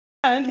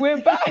And we're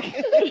back.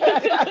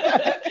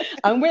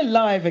 And we're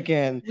live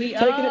again. We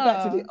Taking it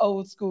back to are. the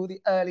old school,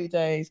 the early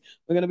days.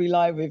 We're going to be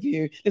live with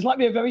you. This might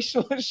be a very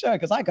short show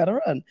because I got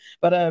to run.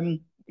 But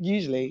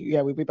usually,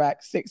 yeah, we'll be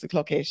back 6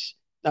 o'clock-ish.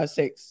 No,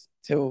 6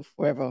 till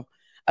wherever.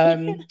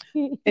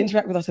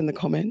 Interact with us in the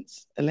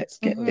comments and let's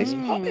get this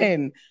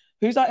popping.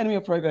 Who's our enemy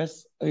of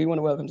progress? Who you want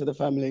to welcome to the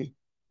family?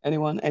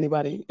 Anyone?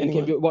 Anybody?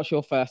 Anyone? What's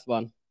your first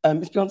one?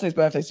 It's Beyonce's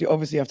birthday, so you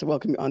obviously have to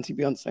welcome your auntie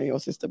Beyonce,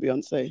 your sister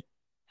Beyonce.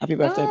 Happy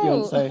birthday,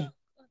 Beyonce.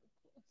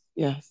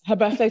 Yes. Her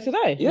birthday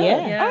today?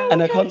 Yeah. And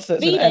her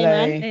concert's in LA.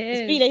 Man.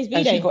 It's B-Day.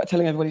 And she's got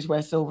telling everybody to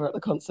wear silver at the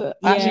concert.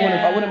 Actually,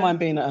 I wouldn't mind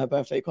being at her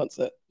birthday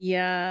concert.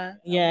 Yeah.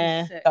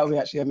 Yeah. That would be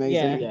actually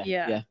amazing.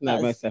 Yeah.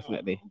 No, most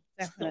definitely.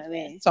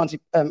 Definitely. So auntie,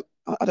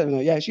 I don't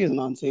know. Yeah, she is an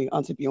auntie.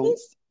 Auntie Beyonce.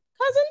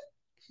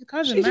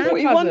 Cousin? She's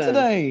 41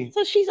 today.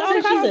 So she's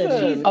our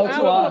cousin. To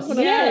us.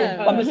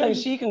 Yeah. I'm just saying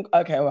she can.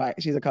 Okay, all right.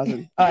 She's a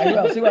cousin. All right. Who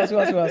else? Who else? Who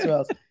else? Who else? Who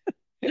else?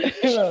 She's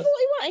 41.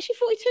 Is she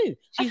 42?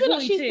 I feel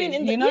like she's been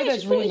in the. You know,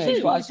 there's she's remakes,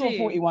 42. but I saw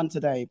 41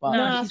 today. But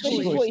No, I swear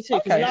she's 42. Because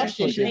Okay, last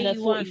year she was in her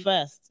 81.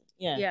 41st.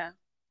 Yeah. Yeah.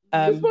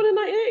 She was born in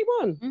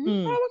 1981.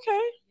 Mm. Oh,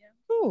 okay.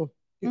 Cool.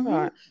 Mhm. All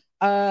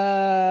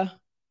right.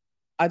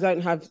 I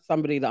don't have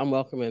somebody that I'm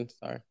welcoming.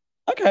 Sorry.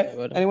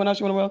 Okay. Anyone else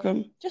you want to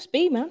welcome? Just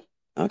be, man.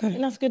 Okay.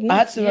 And that's good I enough.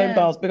 had Simone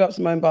Biles. Big up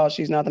Simone Biles.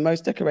 She's now the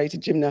most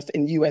decorated gymnast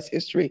in US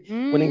history,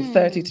 winning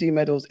 32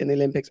 medals in the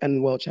Olympics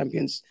and World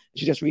Champions.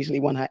 She just recently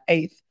won her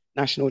 8th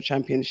national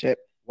championship.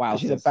 Wow. And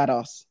she's a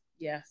badass.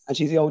 Yes. And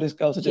she's the oldest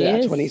girl to do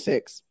it at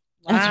 26.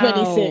 At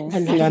 26.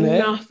 And You that's know?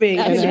 nothing.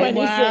 At innit? 26.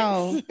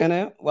 Wow. You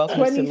know? Welcome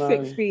 26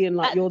 Simone, being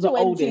like At you're the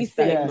 26. oldest.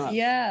 that Yes. much.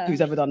 Yeah.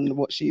 who's ever done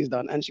what she's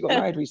done. And she got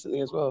married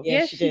recently as well. Yeah,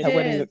 Yes, she she did. Her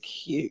wedding did. looked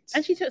cute.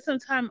 And she took some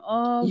time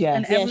off Yes.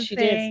 and Yes, she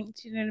did. everything.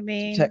 Do you know what I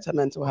mean? Protect her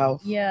mental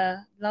health.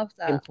 Yeah. Love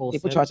that.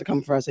 Important. People try to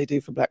come for us, they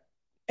do for Black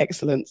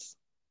excellence.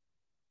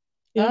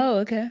 Yeah. Oh,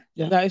 okay.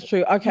 Yeah. That is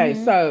true. Okay,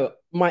 so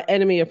my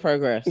enemy of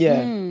progress.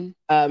 Yeah. Mm.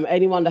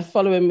 Anyone that's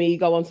following me,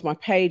 go onto my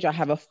page. I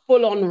have a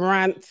full-on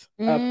rant,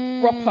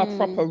 a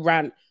proper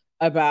rant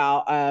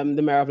about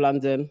the Mayor of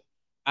London.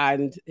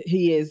 And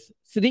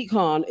Sadiq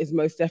Khan is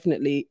most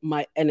definitely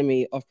my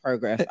enemy of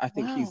progress. I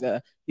think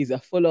he's a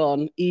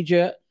full-on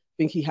idiot. I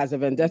think he has a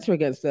vendetta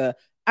against the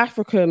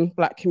African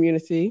Black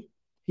community.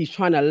 He's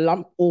trying to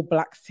lump all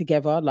Blacks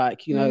together,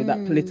 like, you know,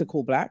 that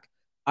political Black.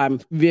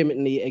 I'm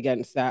vehemently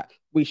against that.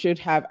 We should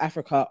have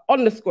Africa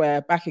on the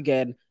square back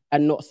again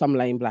and not some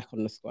lame Black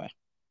on the square.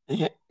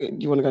 Do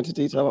you want to go into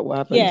detail about what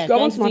happened? Yeah. Go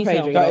go onto my into page.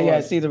 detail. And Go, go yeah,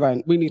 on. see the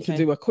rant. We need to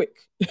do a quick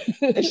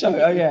Show.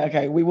 Oh, yeah,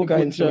 okay. We will go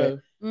quick into show.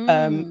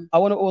 it. I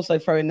want to also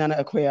throw in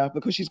Nana Aquia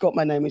because she's got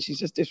my name and she's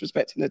just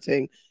disrespecting the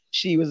thing.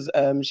 She was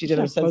she did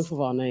She has both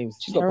of our names.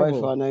 She's got both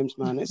of our names,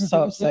 man. It's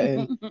so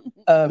upsetting.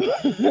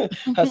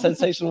 Her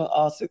sensational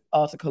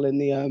article in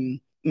the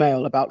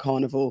Mail about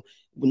Carnival,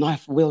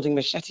 knife wielding,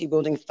 machete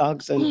wielding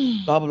thugs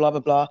and blah blah blah blah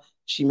blah.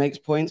 She makes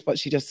points, but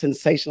she just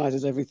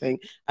sensationalizes everything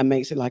and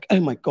makes it like,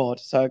 oh my god.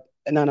 So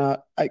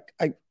Nana, I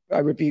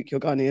rebuke your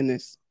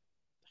Ghanaianness.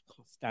 I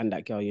can't stand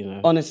that girl, you know.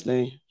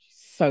 Honestly,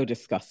 So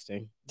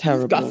disgusting.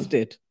 terrible.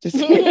 Disgusted.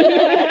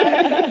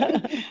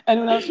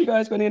 Anyone else? You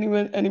guys got any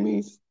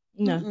enemies?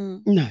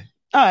 No. No.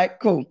 All right,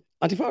 cool.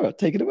 Auntie Farah,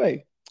 take it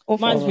away. Or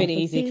Mine's Farah. really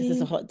easy because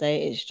it's a hot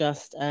day. It's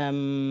just,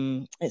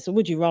 it's a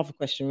would you rather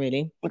question,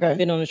 really. Okay.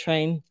 Been on a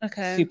train,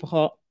 Okay. super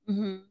hot.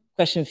 Mhm.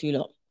 Question for you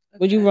lot.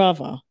 Would you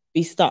rather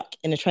be stuck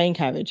in a train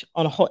carriage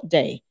on a hot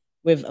day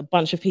with a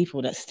bunch of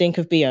people that stink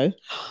of BO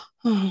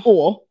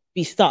or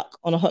be stuck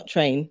on a hot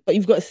train, but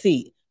you've got a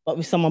seat, but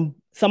with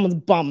someone's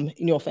bum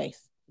in your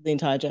face the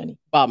entire journey?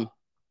 Bum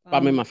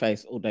in my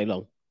face all day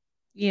long.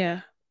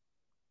 Yeah.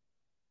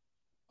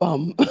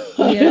 Bum.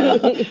 Yeah.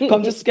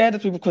 I'm just scared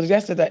of people because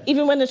yesterday.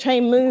 Even when the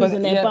train moves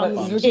and their but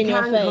bums you in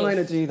your can face. kind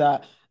of do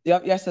that.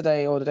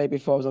 Yesterday or the day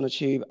before, I was on a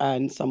tube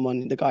and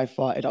the guy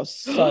farted. I was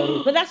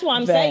so. But that's why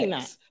I'm vexed. saying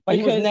that. But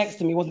he was because- next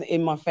to me, he wasn't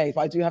in my face.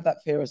 But I do have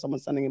that fear of someone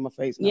standing in my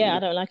face. And Yeah, having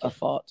I don't like a it.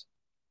 fart.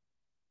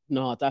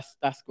 No, that's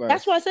gross.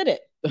 That's why I said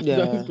it. Yeah.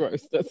 That's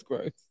gross. That's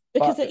gross.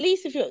 Because But- at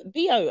least if you're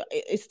BO,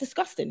 it's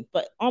disgusting.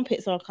 But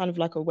armpits are kind of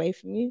like away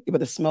from you. Yeah, but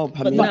the smell But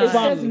permeates. But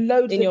No. if there's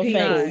loads In of your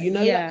people, face. you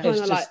know, Yeah. that kind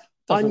It's of like just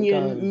doesn't go.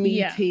 onion, meaty.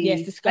 Yeah. Yeah, it's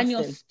And disgusting.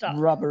 you're stuck.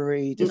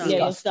 Rubbery, No. Yeah,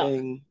 you're stuck.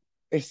 disgusting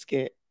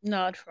biscuit.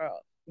 No, I'd throw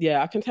up.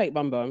 Yeah, I can take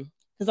bum.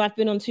 Because I've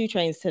been on 2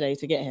 trains today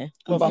to get here.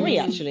 And Well, 3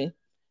 bums. actually.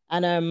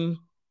 And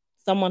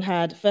someone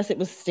had, first it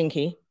was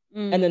stinky.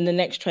 Mm. And then the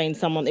next train,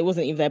 it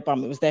wasn't even their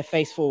bum, it was their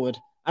face forward.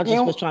 I just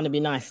Ew. was trying to be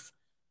nice.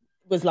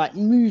 Was like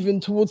moving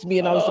towards me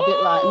and I was a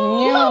bit like, Ew.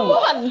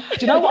 no. Do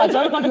you know what? I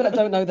don't like people that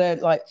don't know their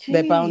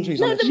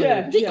boundaries No, on the the- tube.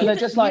 yeah. And they're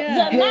just like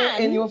Yeah.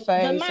 here in your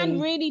face. The man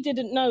and- really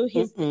didn't know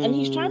his, and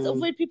he's trying to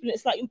avoid people. And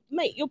it's like,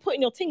 mate, you're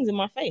putting your things in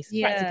my face,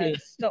 Yeah. practically.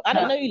 Stop I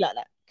don't that. know you like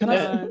that. Can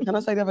I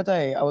say the other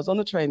day, I was on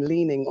the train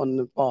leaning on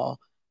the bar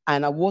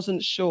and I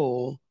wasn't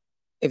sure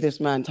if this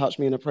man touched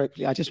me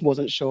inappropriately. I just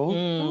wasn't sure.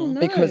 Mm. Oh, no.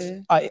 Because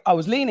I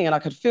was leaning and I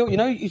could feel,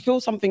 you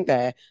feel something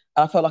there.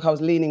 I felt like I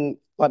was leaning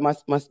like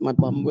my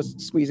bum was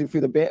squeezing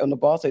through the bit on the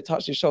bar, so it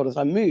touched his shoulders.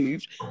 I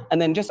moved,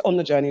 and then just on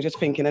the journey, just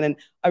thinking, and then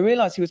I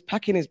realized he was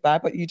packing his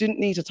bag, but you didn't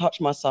need to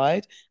touch my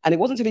side. And it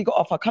wasn't until he got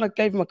off, I kind of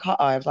gave him a cut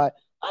eye. I was like,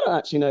 I don't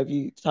actually know if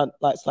you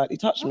like slightly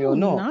touched me or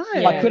not.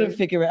 No. I couldn't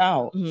figure it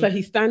out. So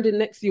he's standing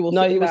next to you or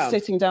No, sitting he was down?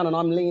 sitting down, and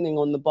I'm leaning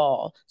on the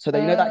bar. So that,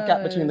 you know, that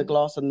gap between the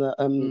glass and the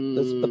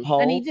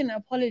pole. And he didn't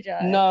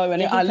apologize. No,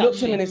 and He I looked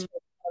touched him in his face.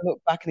 I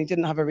looked back, and he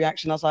didn't have a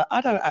reaction. I was like,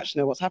 I don't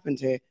actually know what's happened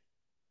here.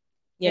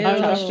 Yeah, I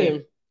he touched touched you.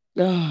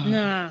 him.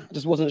 Nah. I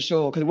just wasn't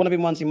sure because one of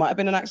them ones he might have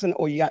been an accident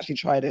or you actually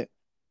tried it.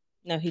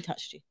 No, he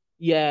touched you.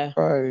 Yeah.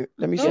 Bro,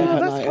 let me Oh, sleep at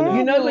that's night. horrible. innit?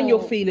 You know when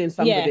you're feeling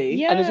somebody.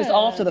 Yeah. And it's just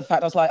after the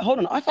fact, I was like, hold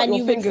on, I thought And your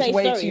you would fingers say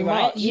way sorry, too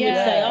right? much. You would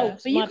say, oh,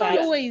 But you my can't bad.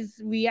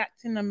 always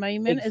react in the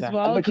moment as Exactly.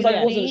 well. Because do you I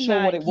know wasn't mean?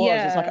 sure what it was.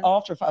 Yeah. It's like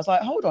after a fact, I was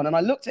like, hold on. And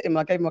I looked at him and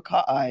I gave him a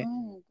cut eye.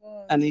 Oh,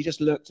 God. And he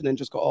just looked and then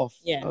just got off.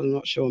 Yeah. I'm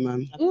not sure,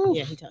 man. Oof.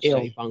 Yeah, he touched Ew. you.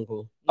 Shady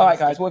bungle. All right,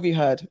 guys, what have you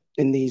heard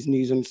in these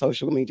news and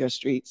social media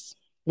streets?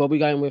 What are we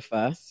going with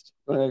first?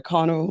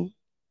 Carnival.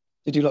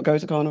 Did you lot go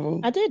to Carnival?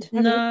 I did.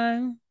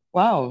 No.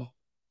 Wow.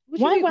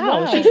 Why?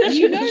 Wow. She said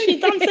she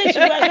done said she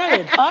weren't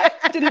going.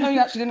 I didn't know you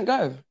actually didn't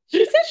go.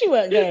 She said she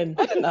weren't going.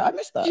 I didn't know. I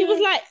missed that. She was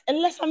like,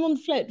 unless I'm on the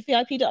float,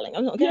 VIP, darling,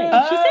 I'm not going.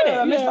 Yeah. She said it.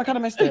 I missed. I kind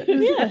of missed it.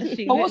 Yeah.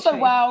 She But also,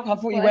 literally- wow, I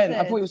thought you What I went. I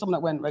said. thought you were someone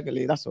that went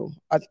regularly. That's all.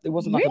 It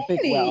wasn't like a big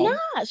Really? wow.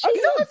 Nah, she Oh,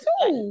 said not at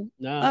all.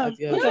 No.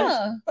 yeah.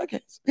 Yeah. Okay.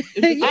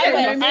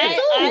 Yeah, went- no,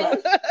 I-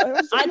 not at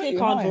all. I did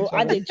carnival.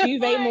 I did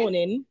Juve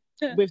morning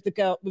with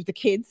the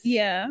kids.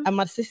 Yeah. And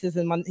my sisters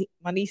and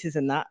my nieces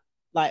and that.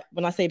 Like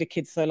when I say the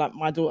kids, so like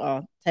my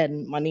daughter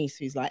 10, my niece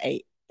who's like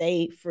 8,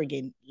 they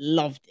friggin'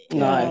 loved it.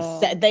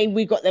 Nice.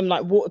 We got them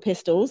like water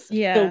pistols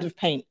filled with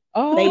paint.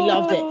 Oh. They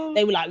loved it.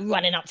 They were like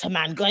running up to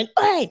man, going,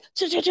 "Hey,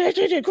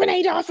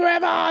 Grenada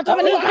forever,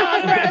 Dominica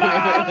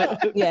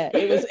forever!" Yeah,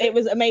 it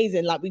was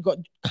amazing. Like we got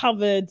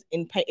covered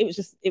in paint.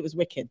 It was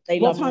wicked. They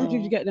What loved time it.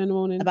 did you get there in the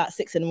morning? About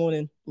 6 in.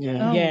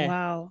 Yeah. Oh, Yeah.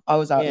 wow. I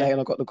was out Yeah. late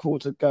and I got the call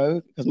to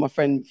go because my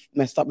friend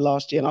messed up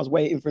last year and I was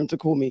waiting for him to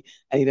call me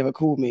and he never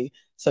called me.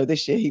 So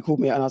this year he called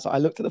me and I was like, I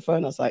looked at the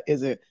phone. I was like,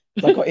 is it?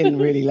 So I got in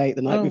really late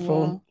the night Oh,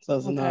 before. wow. So I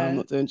was like, no, Okay. I'm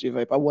not doing Juve,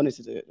 but I wanted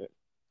to do it.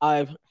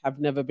 I have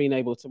never been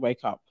able to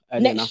wake up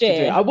early Next enough to do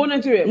year. it. I want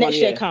to do it Next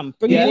one year, come.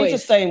 Bring You your need to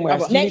boys. stay in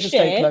West. You need Next to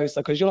stay year-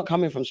 closer because you're not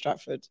coming from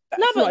Stratford. That's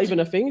No, but- not even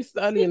a thing. It's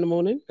early in the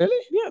morning.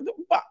 Really? Yeah,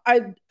 but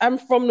I am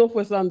from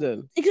Northwest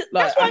London. Because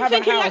Like, that's why I I'm have a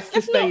thinking. house Like, to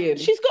that's stay not. in.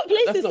 She's got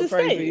places That's not to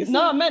crazy. stay.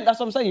 No, I meant that's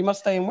what I'm saying. You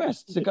must stay in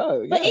West to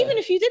go. But yeah. even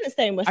if you didn't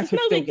stay in West, I it's could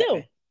no still big get deal.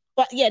 there.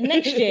 But yeah,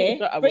 next year,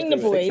 I will bring the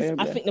do it. boys. 6 a.m.,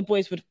 I yeah. think the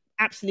boys would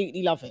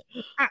absolutely love it.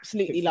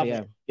 Absolutely 6 love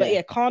a.m. it. But Yeah.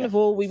 yeah,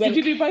 carnival. We went.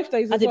 Did you do both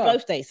days? I as did well?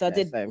 both days. So I Yeah,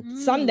 did same.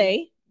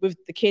 Sunday with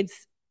the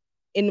kids.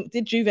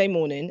 Did Juve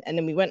morning, and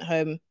then we went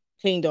home,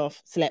 cleaned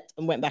off, slept,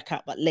 and went back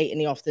out. But late in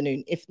the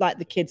afternoon. If like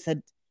the kids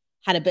had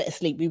a bit of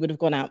sleep, we would have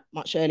gone out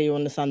much earlier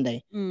on the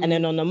Sunday. Mm. And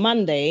then on the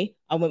Monday,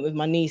 I went with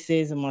my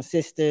nieces and my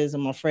sisters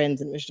and my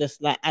friends, and it was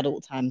just like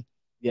adult time.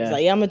 It's Yeah.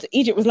 like, yeah,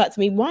 Egypt was like to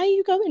me, why are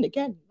you going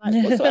again?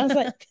 Like, what sort? I was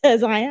like,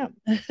 because I am.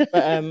 But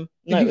no, Did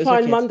it you was find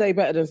wicked. Monday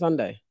better than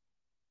Sunday?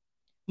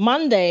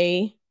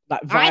 Monday,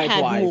 Like I had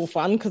vibe-wise? more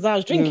fun because I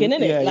was drinking,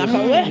 innit? yeah, Like, you-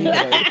 I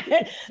weren't,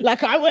 you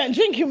like I weren't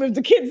drinking with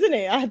the kids,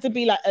 innit? I had to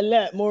be like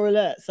more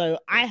alert. So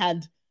I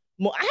had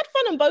fun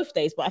on both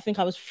days, but I think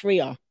I was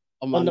freer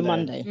on the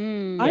Monday.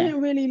 Mm. I Yeah.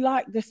 didn't really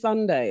like the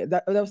Sunday.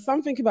 There was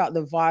something about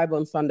the vibe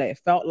on Sunday. It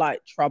felt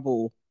like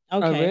trouble.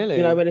 Okay. Oh, really?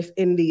 You know, when it's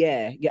in the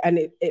air. Yeah, and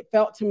it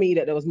felt to me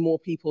that there was more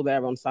people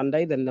there on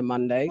Sunday than the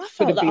Monday. I Could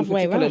felt have the been other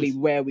way particularly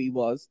around. where we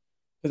was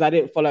because I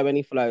didn't follow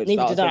any floats.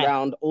 Neither So I was did I.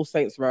 around All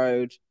Saints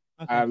Road,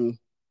 Okay.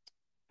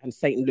 and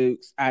St.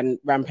 Luke's and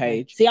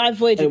Rampage. See, I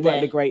avoided It weren't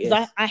there the greatest.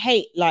 'cause I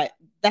hate like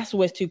that's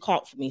always too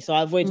cart for me. So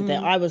I avoided there.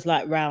 Mm. I was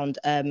like round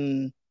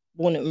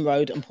Warrington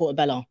Road and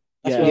Portobello.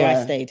 That's Yeah. where I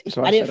Yeah. stayed. That's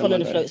what I didn't said on follow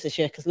the Monday. floats this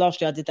year because last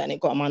year I did that and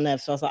it got on my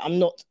nerves. So I was like, I'm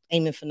not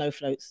aiming for no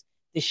floats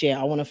this year.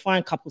 I want to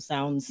find couple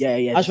sounds. Yeah,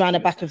 yeah. I was around the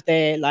back of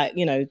there, like,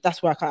 you know,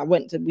 that's where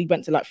we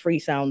went to like 3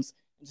 sounds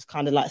and just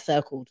kind of like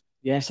circled.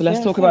 Yeah. So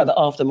let's talk about the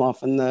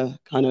aftermath and the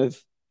kind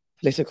of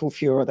political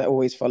furor that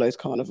always follows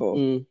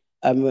Carnival.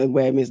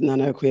 Where Ms.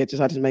 Nana Queer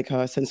decided to make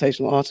her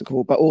sensational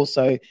article, but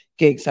also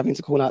gigs having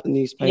to call out the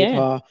newspaper.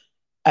 Yeah.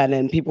 And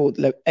then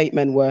 8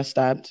 men were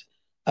stabbed,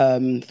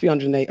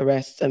 308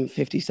 arrests, and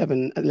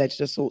 57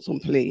 alleged assaults on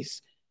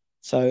police.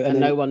 So, And then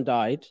no one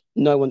died.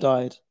 no one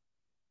died,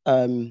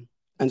 and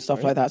stuff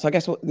Right. like that. So I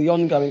guess the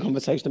ongoing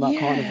conversation about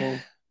Carnival.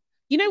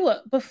 You know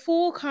what?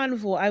 Before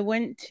Carnival, I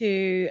went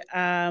to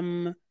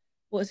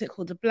what is it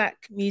called? The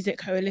Black Music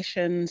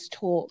Coalition's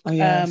talk. Oh,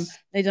 yes.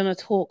 They done a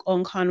talk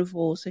on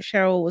Carnival. So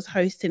Cheryl was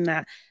hosting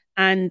that.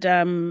 And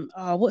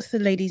what's the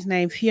lady's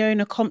name?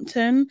 Fiona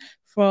Compton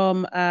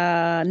from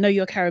Know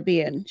Your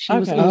Caribbean. She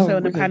was Okay. also Oh,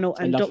 on the wicked. panel,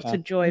 I and love Dr. her.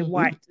 Joy Mhm.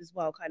 White as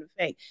well, kind of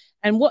thing.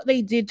 And what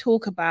they did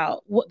talk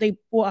about, what they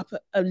brought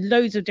up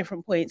loads of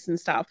different points and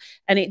stuff.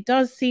 And it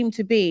does seem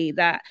to be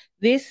that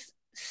this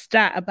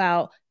stat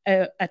about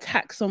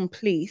attacks on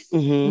police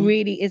Mhm.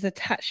 really is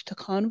attached to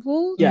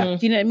Carnival. Yeah.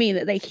 Do you know what I mean?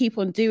 That they keep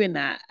on doing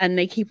that and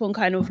they keep on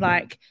kind of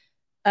like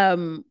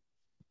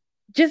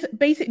just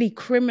basically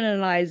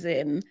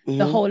criminalizing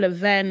the whole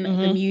event,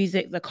 the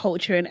music, the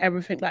culture, and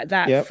everything like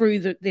that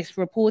through this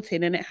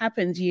reporting. And it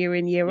happens year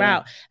in, year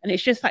out. And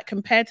it's just like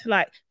compared to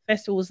like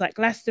festivals like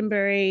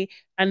Glastonbury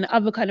and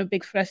other kind of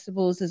big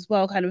festivals as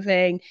well, kind of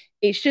thing.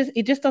 It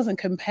just doesn't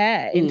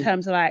compare in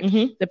terms of like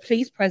the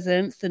police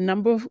presence, the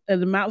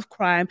amount of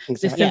crime,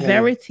 the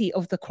severity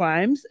of the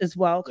crimes as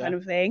well, kind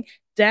of thing.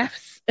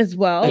 Deaths as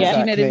well. Do you know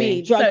what I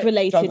mean? Drug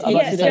related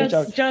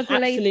incidents. Drug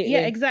related.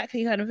 Yeah,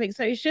 exactly, kind of thing.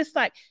 So it's just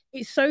like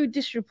it's so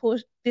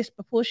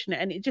disproportionate,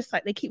 and it just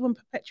like they keep on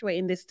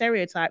perpetuating this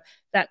stereotype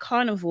that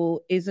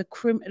Carnival is a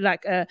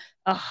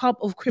hub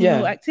of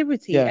criminal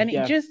activity, and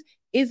it just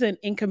isn't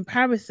in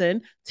comparison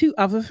to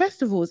other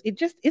festivals. It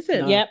just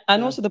isn't.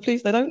 And also the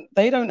police,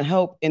 they don't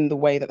help in the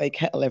way that they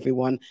kettle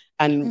everyone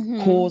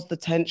and cause the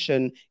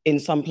tension in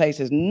some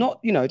places. Not,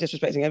 you know,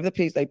 disrespecting every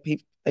police.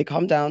 They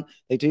come down,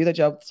 they do their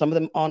job. Some of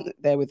them aren't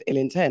there with ill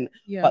intent.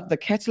 But the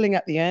kettling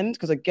at the end,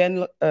 because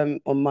again,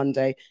 on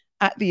Monday,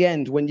 at the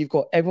end, when you've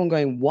got everyone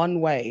going one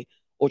way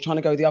or trying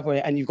to go the other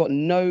way, and you've got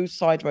no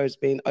side roads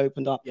being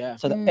opened up,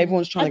 so that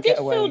everyone's trying to get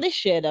away. I did feel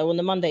this year though on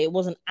the Monday it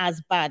wasn't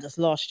as bad as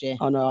last year.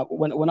 Oh no!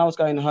 When I was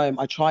going home,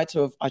 I tried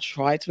to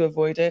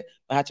avoid it.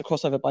 I had to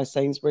cross over by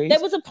Sainsbury's.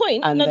 There was a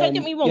point. And don't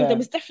get me wrong. There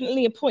was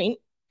definitely a point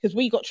because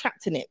we got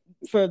trapped in it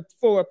for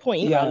a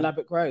point. On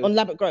Labatt Grove. On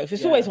Labatt Grove,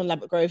 it's always on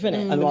Labatt Grove, isn't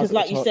it? Because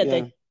like you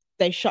said,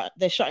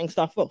 they're shutting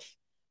stuff off,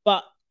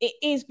 but it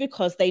is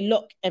because they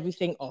lock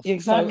everything off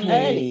so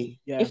early.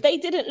 If they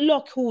didn't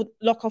lock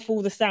off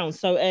all the sounds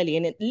so early,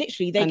 and it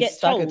literally they get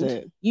told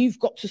you've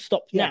got to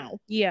stop now.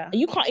 And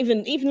you can't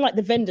even like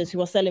the vendors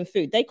who are selling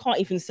food, they can't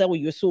even sell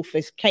you a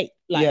saltfish cake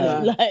like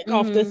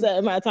after a certain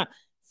amount of time.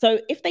 So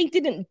if they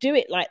didn't do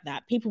it like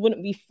that, people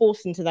wouldn't be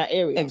forced into that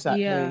area.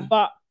 Exactly.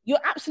 But you're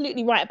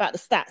absolutely right about the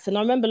stats. And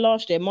I remember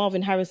last year,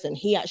 Marvin Harrison,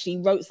 he actually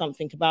wrote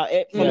something about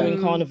it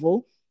following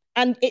Carnival,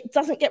 and it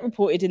doesn't get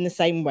reported in the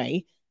same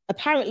way.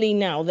 Apparently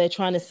now they're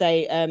trying to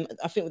say,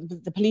 I think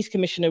the police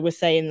commissioner was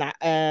saying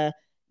that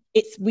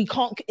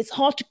it's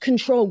hard to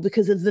control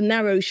because of the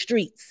narrow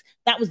streets.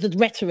 That was the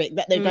rhetoric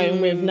that they're going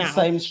with now.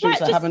 Same streets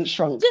that haven't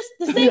shrunk. Just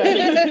the same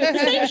streets, the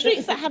same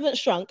streets that haven't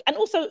shrunk. And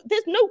also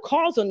there's no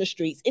cars on the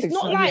streets. It's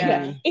not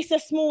like it's a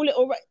small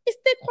little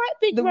they're quite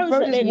big roads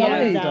that they're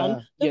going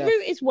down. The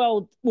route is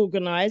well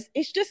organized.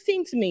 It's just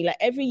seemed to me like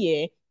every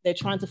year they're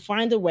trying to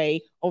find a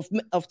way of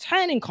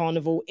turning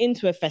Carnival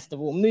into a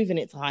festival, moving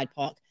it to Hyde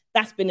Park.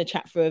 That's been a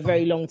chat for a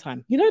very long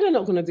time. You know they're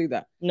not going to do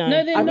that. No,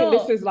 they're not. I think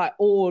this is like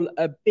all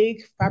a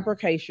big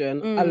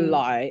fabrication, a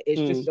lie.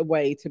 It's just a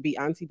way to be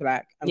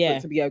anti-black and for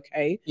it to be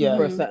okay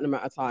for a certain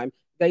amount of time.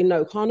 They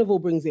know Carnival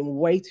brings in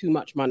way too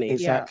much money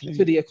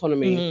to the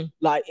economy.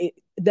 Like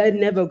they're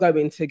never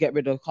going to get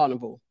rid of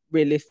Carnival.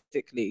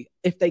 Realistically,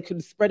 if they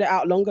could spread it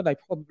out longer, they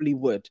probably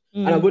would.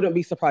 And I wouldn't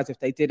be surprised if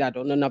they did add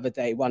on another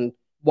day,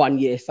 one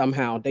year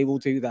somehow they will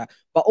do that.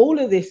 But all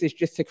of this is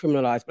just to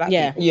criminalize black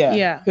people.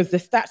 Because the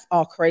stats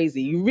are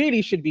crazy. You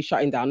really should be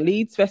shutting down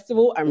Leeds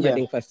Festival and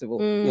Reading Festival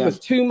because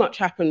too much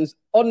happens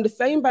on the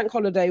same bank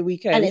holiday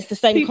weekend. And it's the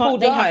same people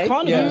they have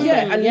carnivals.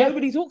 And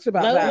nobody talks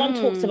about that. No one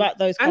talks about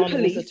those carnivals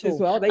and police at all. as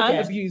well. They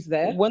get abused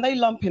there. When they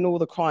lump in all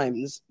the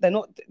crimes, they're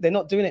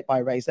not doing it by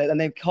race, and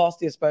they cast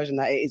the aspersion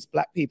that it is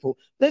black people.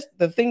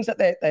 The things that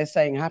they're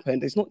saying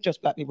happened. It's not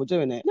just black people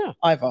doing it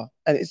either,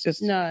 and it's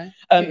just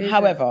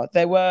however,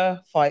 there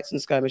were fights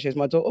and skirmishes.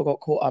 My daughter got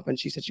caught up, and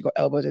she said she got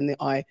elbowed in the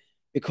eye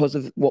because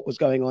of what was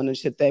going on, and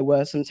she said there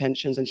were some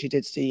tensions, and she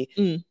did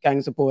see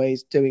gangs of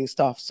boys doing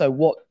stuff.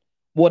 So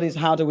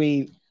how do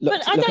we look?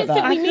 But I don't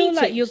think we need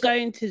like you're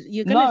going to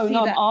see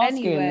that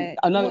anyway.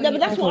 No, but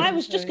that's what I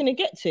was just going to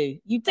get to.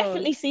 You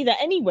definitely see that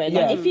anywhere.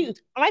 Like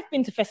I've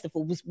been to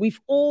festivals.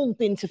 We've all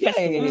been to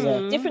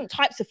festivals, different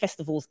types of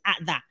festivals at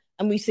that,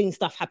 and we've seen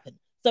stuff happen.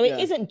 So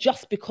it isn't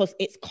just because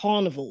it's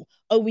Carnival.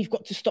 Oh, we've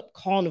got to stop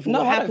Carnival.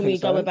 No, how can we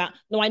go about?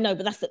 No, I know,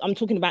 but I'm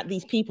talking about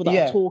these people that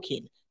are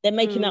talking. They're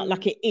making out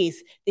like it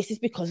is. This is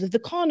because of the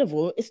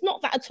Carnival. It's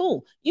not that at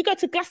all. You go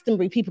to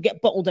Glastonbury, people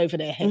get bottled over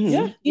their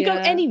heads. You go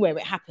anywhere,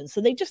 it happens. So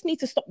they just need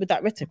to stop with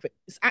that rhetoric.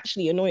 It's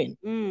actually annoying.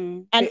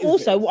 And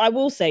also, what I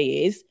will say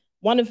is,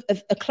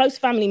 a close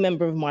family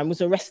member of mine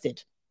was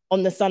arrested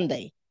on the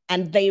Sunday,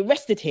 and they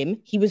arrested him.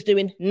 He was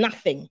doing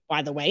nothing,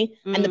 by the way,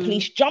 and the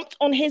police jumped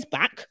on his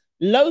back.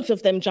 Loads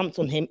of them jumped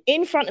on him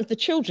in front of the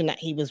children that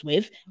he was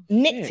with,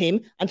 nicked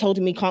him, and told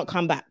him he can't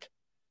come back.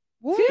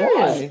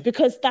 Why?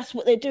 Because that's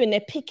what they're doing. They're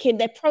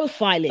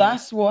profiling.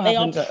 That's what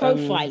happened are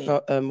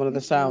profiling. At one of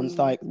the sounds.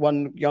 Like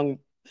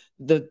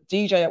the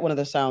DJ at one of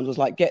the sounds was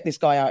like, "Get this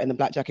guy out in the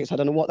black jackets." I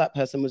don't know what that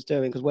person was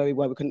doing because where we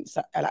were, we couldn't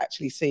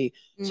actually see.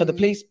 So the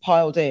police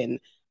piled in,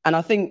 and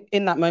I think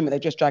in that moment they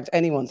just dragged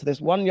anyone. So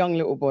this one young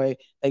little boy,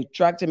 they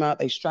dragged him out,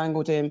 they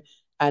strangled him.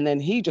 And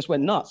then he just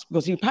went nuts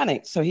because he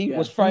panicked. So he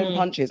was throwing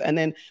punches. And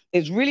then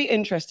it's really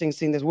interesting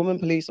seeing this woman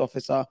police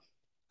officer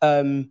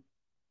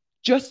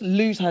just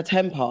lose her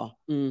temper.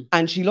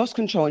 And she lost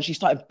control and she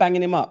started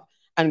banging him up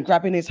and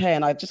grabbing his hair.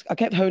 And I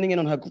kept honing in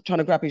on her, trying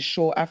to grab his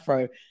short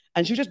afro.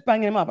 And she was just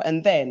banging him up.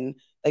 And then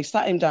they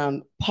sat him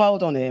down,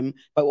 piled on him.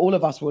 But all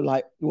of us were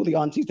like, all the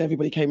aunties,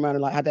 everybody came around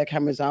and like had their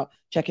cameras out,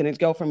 checking. His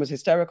girlfriend was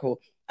hysterical.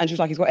 And she was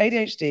like, he's got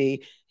ADHD.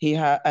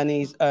 And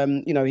he's,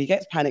 you know, he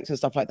gets panics and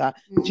stuff like that.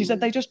 She said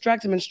they just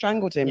dragged him and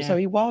strangled him. So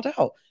he wilded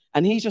out.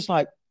 And he's just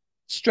like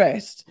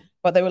stressed.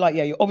 But they were like,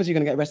 yeah, you're obviously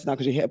going to get arrested now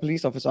because you hit a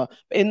police officer.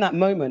 But in that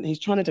moment, he's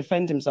trying to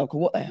defend himself. Because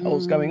what the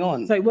hell's going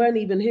on? So it weren't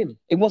even him.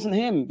 It wasn't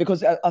him,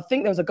 because I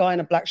think there was a guy in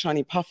a black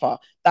shiny puffer.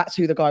 That's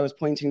who the guy was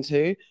pointing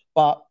to.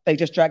 But they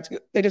just,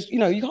 you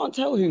know, you can't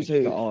tell who's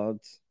who. God,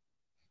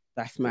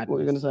 that's mad. What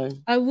were you going to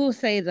say? I will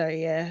say though,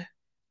 yeah,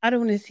 I don't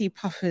want to see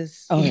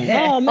puffers. Oh,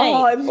 yeah. Oh,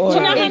 mate. Do you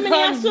know how many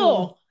I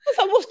saw? I was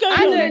like, what's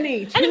going on? And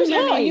it was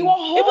hot. You are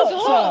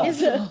hot. It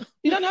was hot.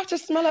 You don't have to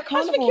smell like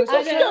carnival. thinking, what's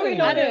going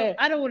on here?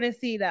 I don't want to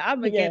see that.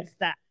 I'm against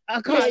that. I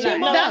It's can't. too Like,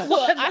 much. that's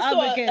what I I'm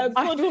saw against.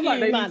 I feel like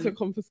they need to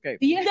confiscate.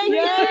 Yeah.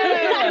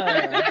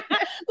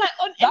 Like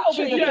on That'll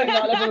be entry. the thing.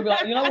 Like, everyone will be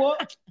like, you know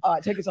what? All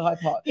right, take it to Hyde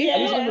Park. Yeah.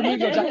 And you just remove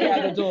your jacket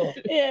out the door.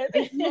 Yeah.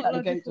 At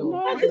the gate door.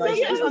 No, Like, because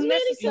it's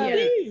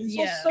unnecessary.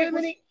 Yeah. So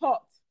many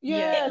hot.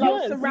 Yeah, like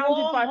yes.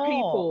 surrounded by Wow.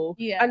 people,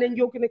 Yeah. and then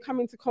you're going to come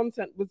into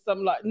contact with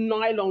some like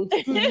nylon.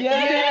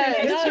 Yeah,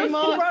 it's No, too it's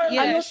much. gross.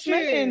 Yeah, And you're it's true.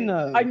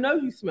 smelling. I know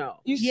you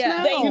smell. You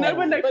Yeah. smell. You know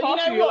when they But pass you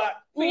know you're what? like,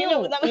 Well, you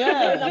know, that was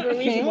Yeah. another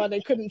reason why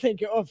they couldn't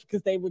take it off,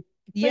 because they would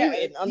Yeah.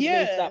 it underneath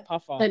Yeah. that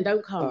puffer. then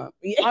don't come.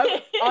 Yeah.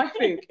 I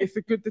think it's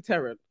a good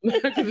deterrent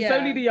because it's Yeah.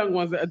 only the young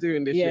ones that are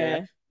doing this.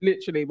 Yeah,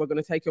 literally, we're going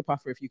to take your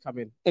puffer if you come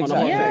in on a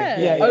hot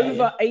Exactly. day. Yeah.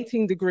 Over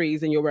 18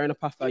 degrees and you're wearing a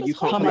puffer, It was you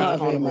can't hot. come Come out out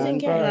of of here, carnival. man.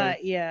 Think Bro. Like,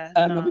 yeah.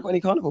 Have no. we got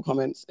any carnival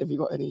comments? Have you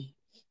got any?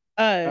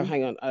 Oh,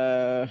 hang on.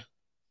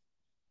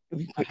 If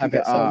we I quickly have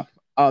get it some. up.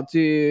 I'll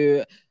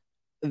do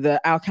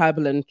the Al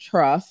Cabalan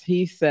Trust.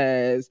 He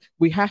says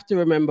we have to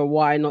remember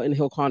why Notting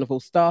Hill Carnival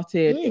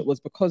started. It was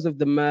because of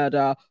the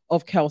murder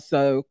of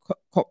Kelso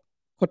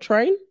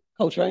Coltrane.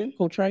 Coltrane.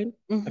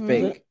 I Mhm.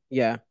 think.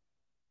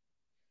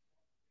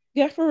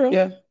 Yeah, for real.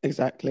 Yeah,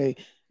 exactly.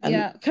 And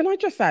Yeah. Can I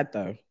just add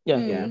though? yeah,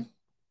 Mm. Yeah.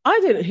 I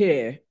didn't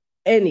hear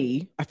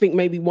any, I think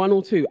maybe one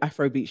or two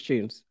Afrobeats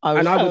tunes. I was-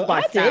 and I was Oh, by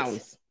I did.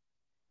 sounds.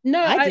 No,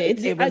 I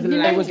did. It was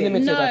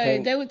limited, No, I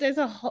think. there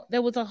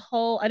was a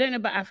whole. I don't know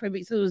about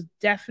Afrobeats. There was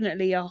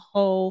definitely a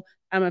whole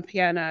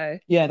Amapiano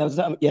Yeah, there was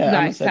that. Yeah, Emma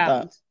like said that.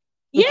 sound.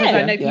 Because I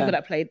Yeah. know Yeah. people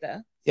that played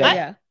there. Yeah. So,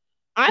 yeah.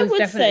 I It was would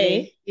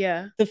definitely- say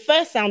yeah. the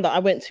first sound that I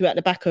went to at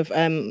the back of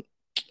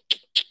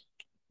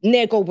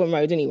near Goulburn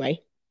Road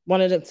anyway, one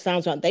of the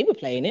sounds like they were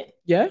playing it.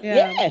 Yeah.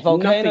 Yeah.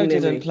 Volcano Nothing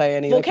didn't nearly. play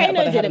any. Volcano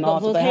they had did it, an but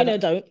artist- they had Volcano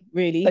don't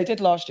really. They did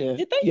last year.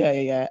 Did they?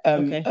 Yeah.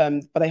 Okay.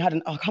 But they had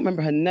I can't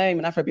remember her name.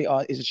 An Afrobeat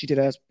artist. She did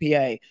her as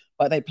PA,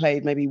 but they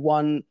played maybe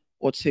one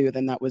or two.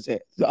 Then that was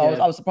it. So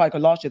I was surprised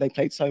because last year they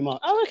played so much.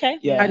 Oh, okay.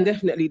 Yeah. And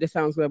definitely the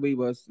sounds where we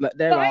was. Like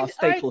there But are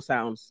staple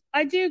sounds.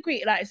 I do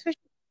agree. Like, especially,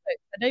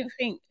 I don't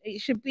think it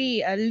should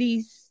be at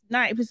least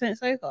 90%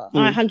 soca. Mm.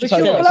 I 100% So-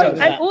 agree so- with And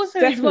that. also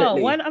as well,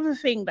 Definitely. one other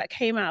thing that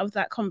came out of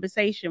that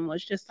conversation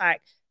was just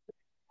like,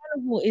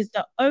 Carnival is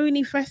the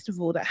only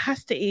festival that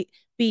has to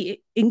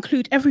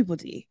include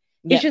everybody.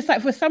 Yeah. It's just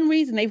like for some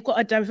reason they've got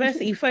a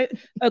diversity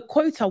a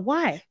quota.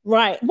 Why?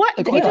 Right. What?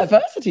 They've got a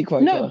diversity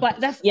quota. No, but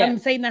that's Yeah. I'm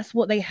saying that's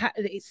what they have.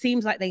 It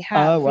seems like they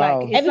have. Oh,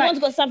 wow. Like, it's Everyone's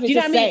like, got something do you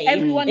know to what I say. mean?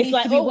 Everyone It's needs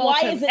like, to be oh, why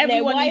welcome. isn't there?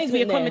 Everyone Why needs to be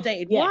isn't there?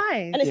 accommodated. Yeah. Why?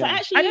 And it's like, Yeah.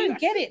 actually, I don't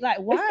get it. Like,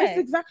 why? It's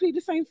exactly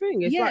the same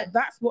thing. It's Yeah. like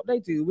that's what they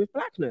do with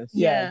blackness.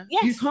 Yeah.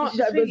 yes. You can't. it's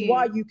That was thingy.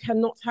 why you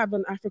cannot have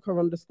an Africa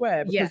on the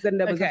square because Yeah, then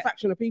there was a okay.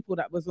 faction of people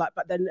that was like,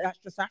 but then that's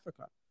just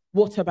Africa.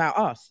 What about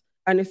us?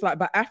 And it's like,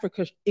 but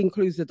Africa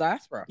includes the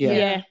diaspora. Yeah.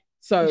 Yeah.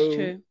 So It's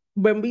true.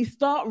 when we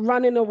start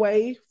running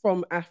away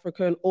from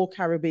African or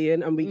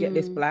Caribbean and we get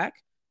this black,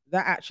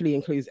 that actually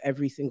includes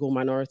every single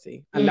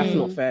minority, and that's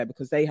not fair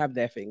because they have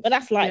their things. But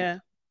that's like Yeah.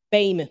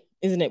 BAME,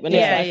 isn't it? When Yeah,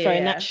 they started throwing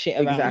yeah. that shit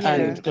around. Exactly.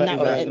 And Yeah. And that exactly.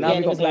 was, at the Now end, we've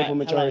it got was global like,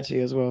 majority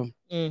as well.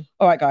 Mm.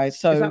 All right, guys.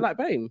 So Is that like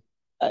BAME?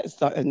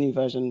 it's like a new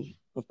version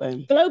of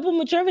BAME. Global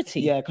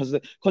majority. Yeah,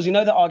 because you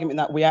know the argument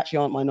that we actually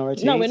aren't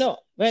minorities. No, we're not.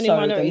 We're only So the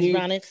minorities new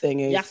ran it.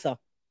 thing is- Yes, sir.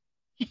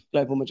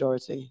 global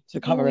majority to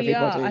cover We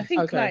are. everybody. I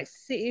think Okay. like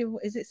City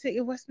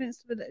of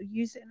Westminster that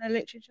use it in their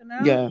literature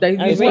now. Yeah. They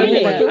Oh, use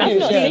really? one- I've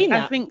not Yeah. seen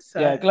that. I think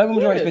so. Yeah, global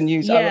majority has been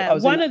used. Yeah, I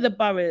was one in, of the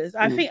boroughs.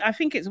 I Mm.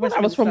 think it's Well, Westminster.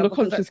 that was from the because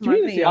conscious that's my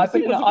community. thing. I I've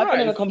been in a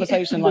surprised.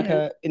 conversation like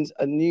a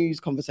news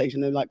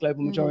conversation. They're like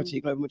global Mm. majority,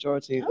 global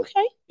majority.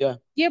 Okay.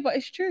 Yeah, but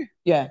it's true.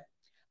 Yeah,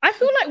 I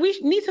feel like we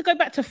need to go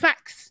back to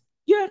facts.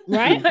 Yeah,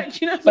 Right? Like, do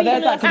you know what but I they're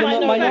mean? that because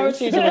minority.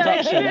 minority is a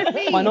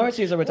reduction.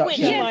 Minority is a reduction. Which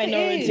Yes,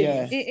 minority? it is.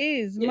 Yeah. It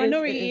is. It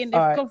Minority is. in this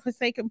Alright.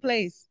 godforsaken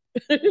place.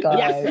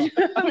 Guys,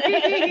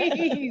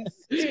 Please.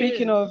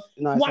 speaking of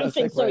nice, One that's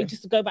thing, segue. sorry,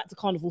 just to go back to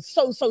carnival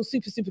so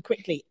super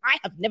quickly. I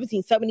have never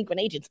seen so many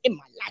Grenadians in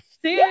my life.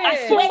 Serious.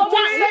 I swear Someone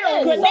down, said,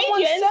 someone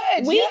Grenadians,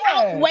 said, we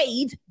yeah.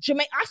 outweighed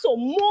Jamaica. I saw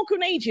more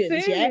Grenadians,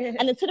 yeah. Serious.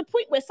 And then to the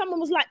point where someone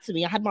was like to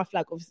me, I had my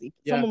flag, obviously.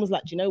 Yeah. Someone was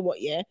like, do you know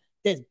what, yeah?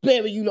 There's bare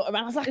of you lot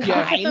around. I was like,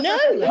 Yeah. I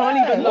know.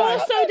 Can't even More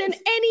lie. so than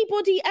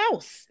anybody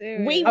else.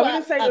 Serious. We I were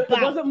wouldn't say that it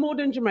about. wasn't more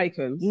than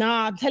Jamaicans.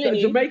 Nah, I'm telling The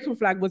you. Jamaican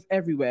flag was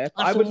everywhere.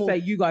 I I saw would more. say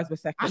you guys were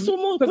second. I saw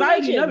more because I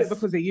only know it Grenadians.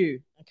 because of you.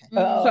 Okay.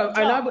 So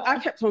and I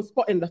kept on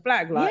spotting the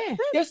flag like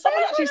Yeah,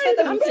 someone actually said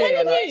that. I'm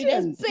telling you,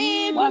 there's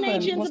big What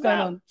happened? Asians What's going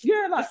about. on?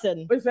 yeah, like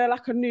Listen, is there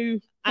like a new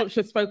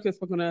conscious focus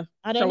we're gonna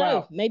I don't show know.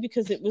 out? Maybe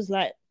because it was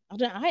like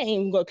I ain't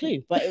even got a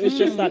clue, but it was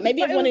just like maybe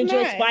But it everyone was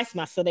enjoyed nice. Spice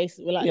Mass, so they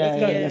were like, Yeah, let's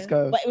go. yeah, let's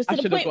go. But it was to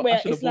the point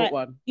where it's like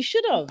one. you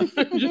should have.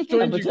 Just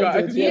joined you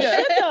guys. You Yeah.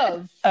 should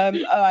have.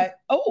 All right.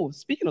 Oh,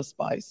 speaking of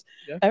Spice,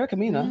 Yeah. Erica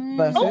Mena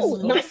versus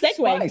Oh, nice segue.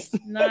 Spice.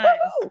 Nice.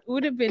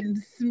 Would have been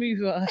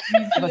smoother.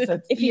 Have I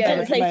said If you Yeah.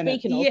 didn't say Erica Mena?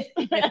 speaking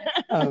of. Yeah.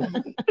 Oh,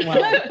 wow.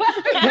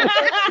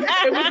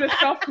 It was a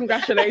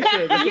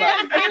self-congratulation.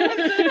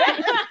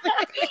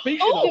 Speaking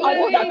Oh, of, I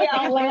want that bit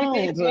out loud.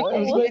 It was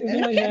Oh, waiting for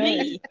look you. at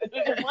me.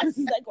 My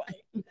segue.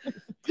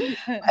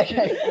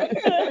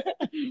 Okay.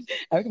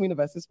 Erica Mena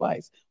versus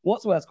Spice.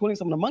 What's worse, calling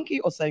someone a monkey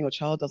or saying your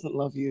child doesn't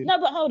love you? No,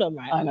 but hold on,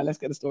 right? I know. Let's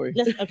get the story.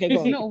 Okay, go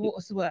It's on. not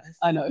what's worse.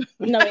 I know.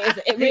 No, it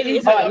is. It really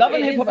is. All right, Love It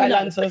and Hip Hop is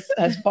Atlantis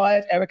has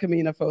fired Erica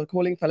Mena for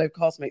calling fellow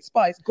castmate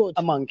Spice Good.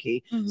 a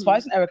monkey. Mhm.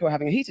 Spice and Erica were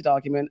having a heated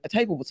argument. A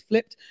table was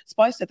flipped.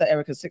 Spice said that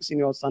Erica's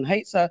 16-year-old son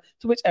hates her,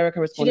 to which Erica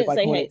She responded didn't by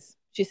say calling hates.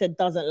 She said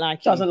doesn't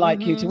like you. doesn't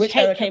like you. To which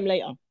Hate Erica came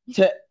later.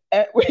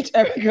 which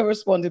Erica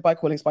responded by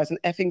calling Spice an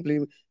effing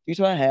blue due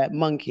to her hair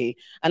monkey.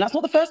 And that's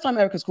not the first time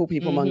Erica's called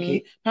people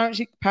monkey.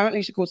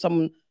 Apparently she called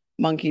someone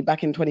monkey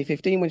back in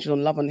 2015 when she was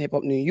on Love and Hip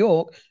Hop New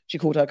York. She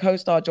called her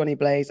co-star Johnny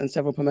Blaze and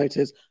several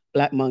promoters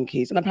black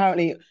monkeys. And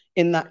apparently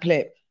in that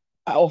clip,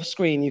 off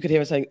screen, you could hear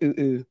her saying ooh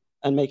ooh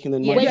and making the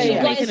Yeah, noises. When she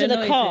yeah. got Making into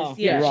the the car, noises,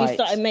 yeah. Right. she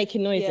started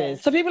making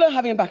noises. So people are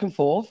having a back and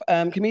forth.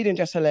 Comedian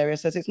Jess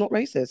Hilarious says it's not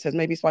racist. Says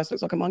maybe Spice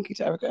looks like a monkey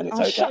to Erica and it's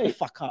Oh, shut the okay.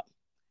 fuck up.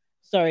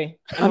 Sorry.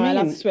 I Am I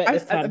allowed mean, to swear I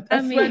this time?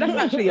 swear that's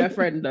actually her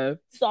friend though.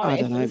 Sorry.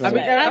 I don't know, it's bro. I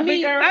mean, swear. I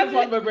think Erica's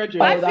one of her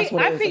brethren. Oh, that's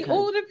what it I is, think okay.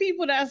 all the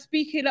people that are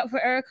speaking up for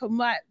Erica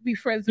might be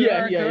friends with Yeah,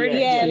 Erica. yeah, already.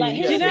 Yeah, like Yeah,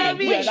 who's Do you know that what I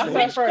mean? Yeah, that's her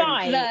rich friend.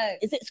 guy? Like-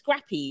 Is it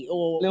Scrappy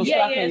or Lil Yeah,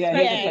 Scrappy, yeah, yeah,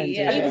 Scrappy, his defense,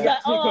 yeah. He was Yeah.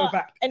 like, We'll go oh,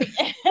 back. and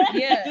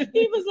Yeah.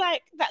 he was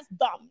like, that's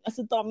dumb. That's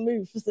a dumb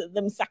move for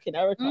them sacking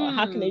Erica.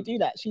 How can they do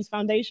that? She's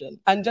foundation.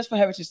 And just for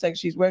heritage sake,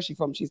 where's she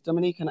from? She's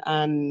Dominican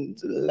and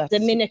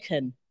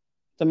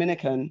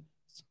Dominican.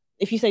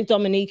 If you say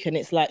Dominican,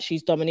 it's like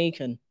she's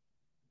Dominican.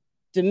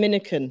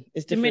 Dominican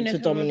is different to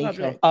Dominican Dominica.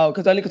 Republic. Oh,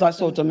 because I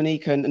saw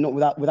Dominican and not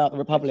without the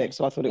Republic,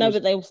 so I thought it No, was.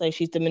 but they all say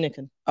she's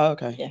Dominican. Oh,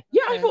 okay. Yeah.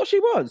 Yeah, I thought she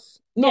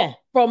was. Not Yeah.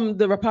 from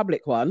the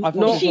Republic one. I thought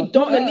Not, Is she not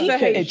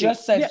Dominican? It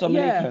just says Yeah,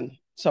 Dominican,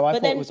 so I But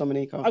thought then- it was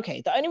Dominica.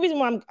 Okay, the only reason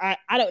why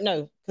I don't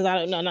know, because I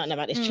don't know nothing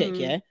about this chick,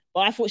 yeah.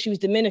 But I thought she was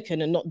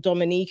Dominican and not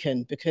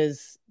Dominican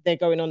because they're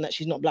going on that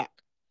she's not black.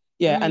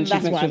 Yeah, and she's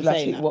That's mixed why with I'm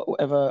saying Latin,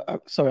 whatever.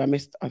 Sorry, I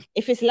missed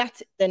If it's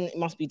Latin, then it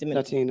must be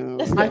Dominican. Latino.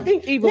 Let's I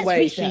think either Let's way,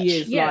 research. she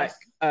is Yes.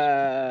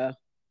 like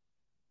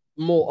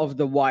more of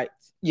the white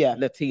Yeah.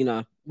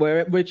 Latina,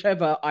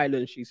 whichever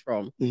island she's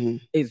from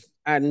Mhm. is.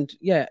 And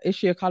yeah, is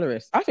she a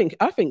colorist? I think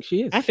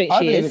she is. I think I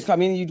she believe is. it's. I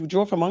mean, you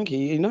draw for monkey,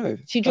 you know.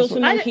 She draws That's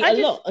for what- monkey I a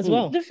just- lot as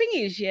well. The thing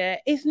is, yeah,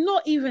 it's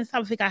not even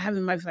something I have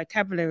in my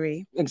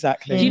vocabulary.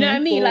 Exactly. Do you know what I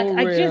mean? Like, For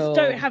I just real.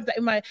 don't have that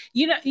in my,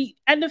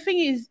 and the thing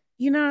is,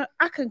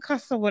 I can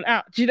cuss someone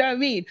out. Do you know what I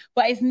mean?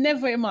 But it's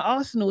never in my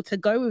arsenal to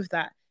go with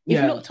that. It's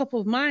Yeah. not top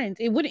of mind.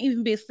 It wouldn't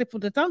even be a slip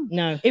of the tongue.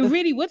 No. It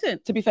really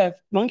wouldn't. To be fair,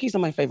 monkeys are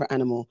my favorite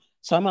animal.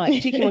 So I'm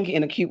like cheeky monkey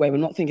in a cute way. But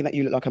not thinking that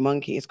you look like a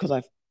monkey. It's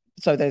because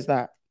So there's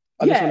that.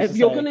 I just Yeah, wanted if to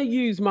you're say. gonna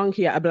use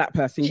monkey at a black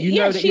person, you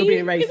Yeah, know that you're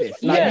being racist.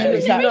 Yeah, you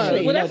exactly.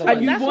 know. Well, that's And why,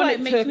 you that's want why it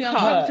it makes to me cut.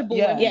 uncomfortable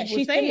Yeah. when Yeah, people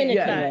she's say it.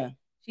 Dominican. Like, Yeah.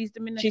 she's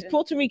Dominican. She's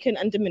Puerto Rican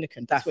and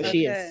Dominican. That's what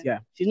she Okay. is. Yeah.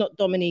 She's not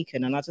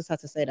Dominican, and I just had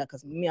to say that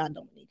because me, I'm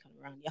Dominican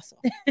around. Yes,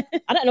 sir.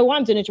 I don't know why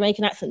I'm doing a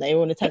Jamaican accent. They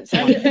all attempt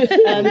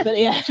to, but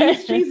yeah,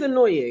 She's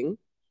annoying,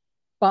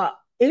 but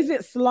is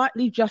it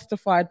slightly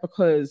justified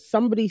because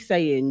somebody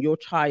saying your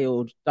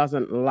child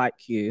doesn't like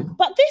you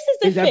But this is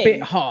the is thing. a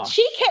bit harsh?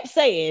 She kept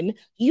saying,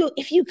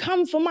 if you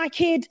come for my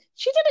kid,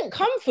 she didn't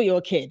come for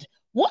your kid.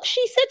 What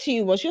she said to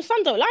you was, your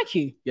son don't like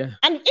you. Yeah.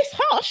 And it's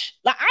harsh.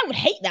 Like, I would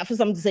hate that for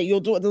someone to say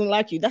your daughter doesn't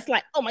like you. That's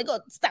like, oh my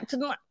God, stab to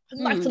the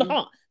knife to the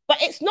heart. But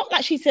it's not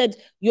like she said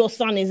your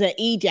son is an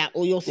idiot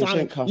or your Yeah, she son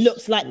didn't cuss.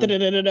 looks like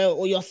da-da-da-da-da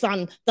or your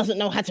son doesn't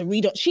know how to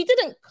read it. She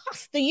didn't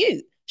cuss the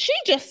you. She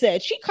just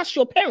said she cussed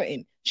your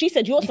parenting. She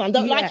said your son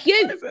don't like you.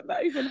 Isn't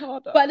that even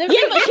harder? But,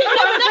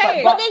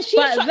 Yeah, but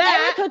then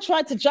Erica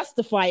tried to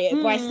justify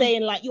it by Mm.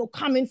 saying like you're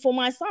coming for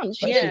my son.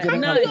 She But didn't she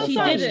come didn't for come your for she the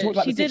son. son. She didn't. talked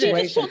about She the didn't.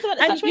 She just situation. talked about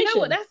the And you situation. know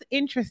what? That's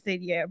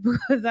interesting, yeah,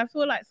 because I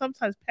feel like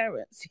sometimes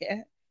parents,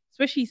 yeah,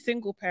 especially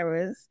single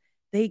parents,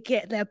 they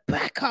get their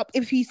back up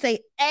if you say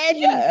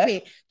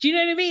anything. Do you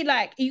know what I mean?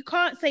 Like, you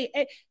can't say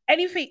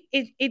anything.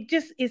 It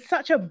just is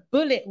such a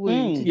bullet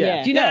wound. Mm,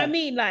 yeah. Do you know Yeah. what I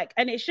mean? Like,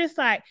 and it's just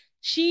like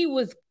she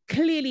was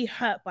clearly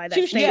hurt by that.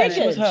 She was statement.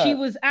 triggered. She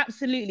was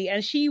absolutely,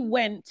 and she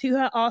went to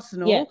her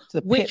arsenal, Yeah.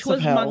 To the which pits of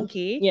was hell.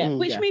 monkey, Yeah.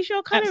 which Yeah. means you're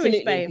a colorist,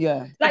 Absolutely. babe.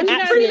 Yeah. Like, and you she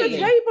know threw what I the mean?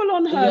 table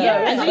on her. Yeah,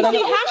 and and I you was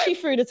see like- how she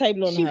threw the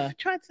table on She her,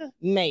 tried to.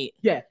 mate.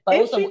 Yeah, But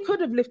if also- she could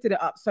have lifted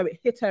it up so it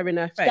hit her in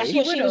her face. That's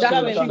what she was That's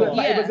going what she for. got,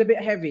 but Yeah. it was a bit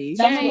heavy.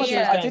 Someone Yeah, was.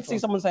 yeah. I did see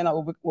someone saying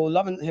like, well,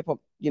 Love and Hip Hop.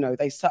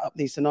 They set up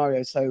these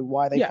scenarios. So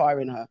why are they Yeah.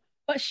 firing her?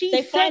 But she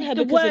They said fired her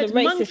the because word of the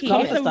racist monkey.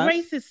 It's a comment.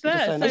 racist slur.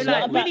 Just So saying It's that's like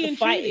not about really the and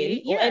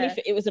fighting truly, or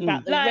anything. It was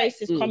about the Like,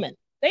 racist comment.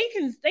 they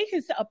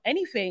can set up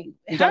anything.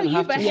 You How don't you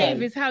have to behave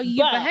say. is how you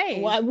But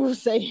behave. what I will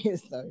say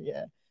is though,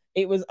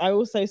 it was. I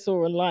also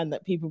saw online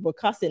that people were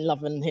cussing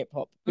Love and Hip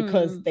Hop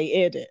because they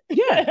aired it.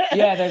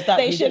 Yeah, there's that.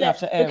 They You should didn't have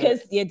to air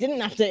because it. you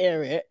didn't have to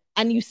air it,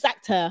 and you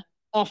sacked her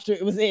after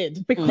it was aired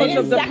because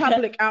of the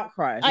public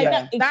outcry. I know,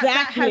 Yeah.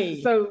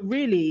 exactly. So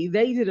really,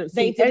 they didn't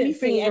see didn't anything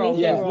see wrong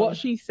anything with wrong. what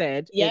she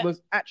said. It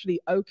was actually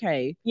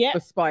okay for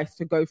Spice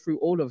to go through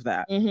all of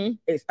that.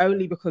 It's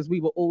only because we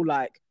were all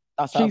like,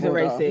 she's a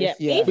racist.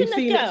 Even We've the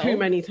seen girl, it too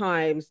many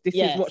times. This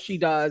is what she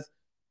does.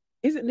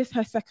 Isn't this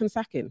her second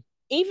sacking?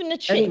 Even the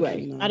chick,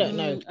 Anyway, I don't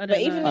know. I don't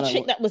But even know. the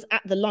chick that was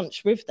at the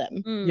lunch with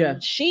them, Yeah.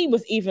 she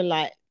was even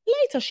like,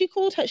 later she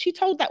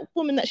told that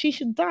woman that she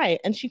should die,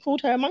 and she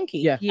called her a monkey.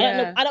 Yeah. I don't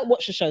know. I don't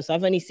watch the show, so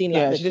I've only seen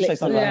like the she did say clips.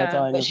 something about her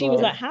dying. But as she well.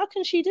 was like, how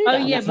can she do Oh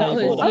that? yeah, That's how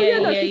because it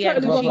was. she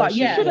totally was like,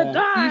 you should have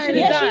died. You should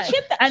Yeah, have she died.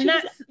 said that. And She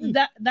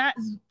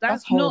was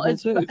that's horrible not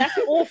as too. That's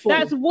awful.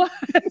 that's worse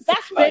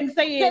That's than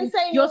saying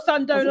your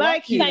son don't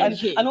like you.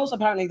 And also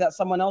apparently that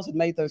someone else had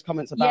made those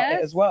comments about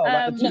it as well,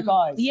 like the two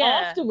guys. Yeah.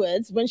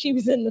 Afterwards, when she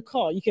was in the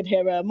car, you could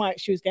hear her mic.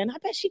 She was going, I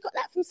bet she got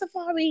that from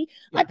Safari.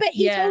 I bet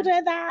he told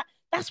her that.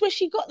 That's where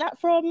she got that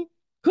from.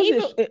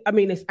 Because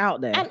it's out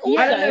there. And I don't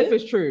know also- if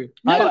it's true.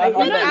 I don't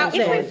know. It's out It's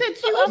there. been said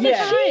too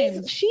many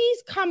times.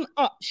 She's come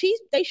up.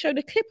 They showed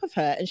a clip of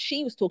her, and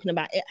she was talking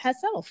about it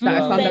herself. That her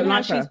son saying don't how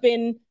like her. she's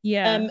been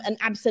an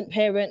absent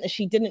parent, and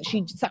she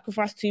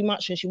sacrificed too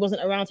much, and she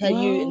wasn't around her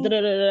youth. And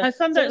da-da-da-da. Her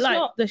son So don't it's like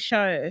not- the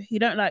show. He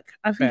don't like.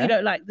 I think he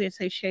don't like the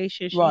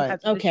association she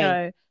had with the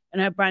show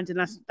and her branding.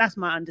 That's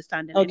my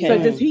understanding. Okay. So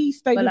anyway. does he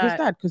stay But with his like-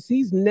 dad? Because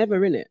he's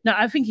never in it. No,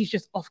 I think he's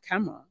just off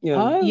camera.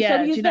 Oh, Yeah, so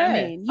do he's you know what I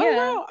there. mean? Oh, Yeah.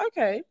 wow,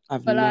 okay.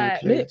 I've But no like-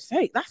 clue. Flip's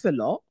sake, that's a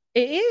lot.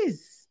 It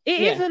is.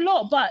 It is a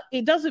lot, but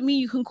it doesn't mean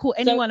you can call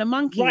anyone a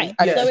monkey. Right.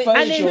 And So expose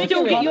And then your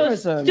still keep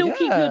colorism,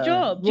 your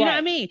job. Do you know what I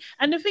Right. mean?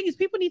 And the thing is,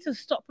 people need to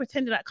stop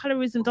pretending that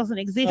colorism doesn't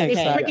exist.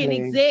 Exactly. It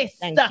freaking exists.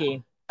 Thank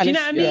you. Do you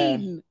know what I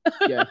mean?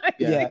 Yeah,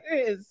 yeah.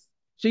 It is.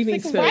 She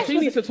needs Spice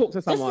to talk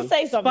to someone. Just to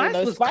say something,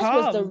 Spice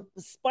though,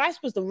 was Spice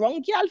was the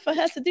wrong girl for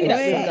her to do that.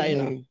 Exactly. You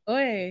know?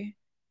 Oi.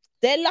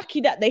 They're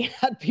lucky that they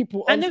had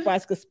people on And if-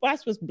 Spice, because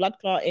Spice was blood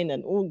clotting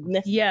and all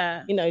necessary.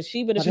 Yeah. You know,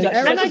 she would have I think been.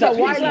 Erica's And I a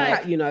think wily like-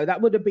 cat, you know.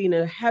 That would have been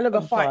a hell of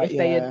a fight if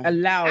they had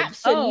allowed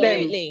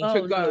Absolutely. them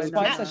to go. no,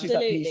 Spice says she's at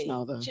Absolutely. peace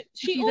now, though. She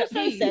She's at also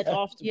peace. said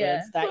afterwards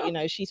Yeah. that, you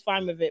know, she's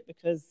fine with it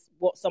because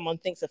what someone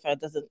thinks of her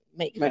doesn't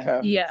make her.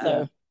 Yeah.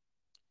 So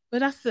But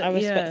that's the, I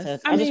respect her.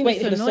 I I'm just mean,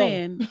 waiting it's for the song.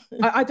 annoying.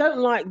 I don't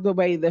like the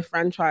way the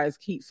franchise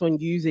keeps on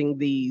using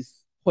these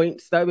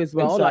points though as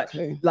well.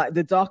 Exactly. Like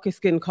the darker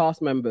skinned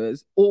cast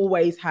members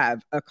always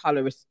have a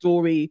colorist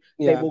story.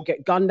 They will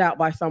get gunned out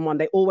by someone.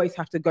 They always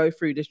have to go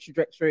through this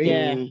trajectory.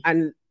 Yeah.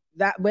 And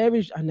that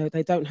I know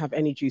they don't have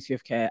any duty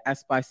of care. As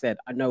Spice said,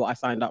 I know what I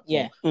signed up for.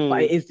 Yeah.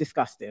 But it is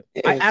disgusting.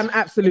 It I is. am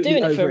absolutely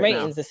doing it for over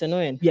ratings. now. It's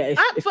annoying. Yeah,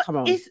 it's But come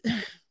on.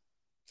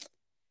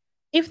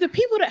 if the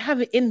people that have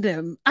it in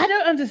them, I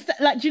don't understand.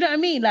 Like, do you know what I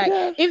mean? Like,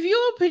 if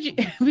you're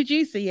a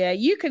producer,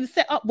 you can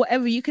set up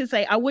whatever. You can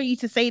say, I want you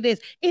to say this.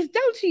 It's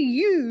down to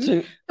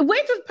you.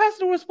 Where does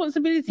personal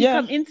responsibility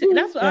come into?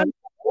 That's what I'm. Do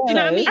you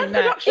know what I mean? And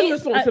Like, production it's-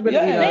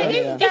 responsibility. there though.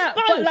 is that,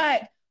 It's but both.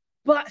 like,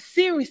 but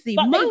seriously,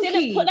 But monkey. they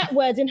didn't put that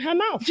word in her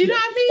mouth. Do you know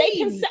what I They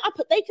can mean? set up.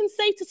 They can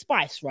say to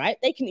Spice, right?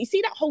 You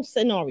see that whole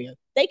scenario.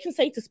 They can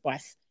say to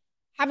Spice,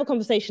 have a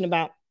conversation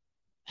about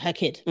her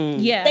kid.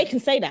 Yeah, They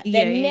can say that.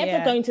 Yeah, They're yeah, never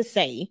yeah. going to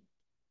say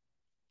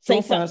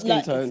Draw for her something skin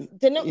like tone.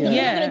 they're not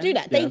Yeah. going to do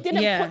that. They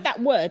didn't put that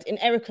word in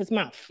Erica's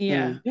mouth.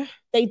 Yeah.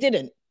 They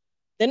didn't.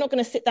 They're not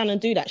going to sit down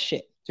and do that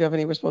shit. Do you have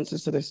any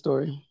responses to this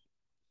story?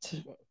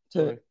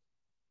 To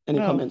any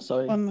comments?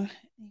 Sorry. Any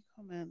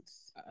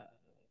comments?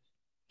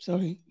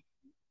 Sorry.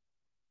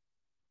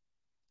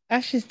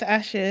 Ashes to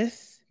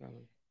Ashes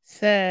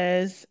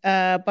says,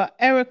 but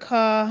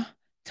Erica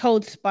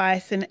told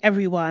Spice and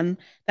everyone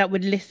that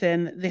would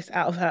listen this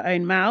out of her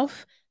own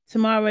mouth.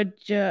 Tamara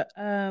Jai?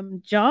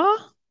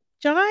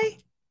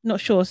 Not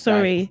sure.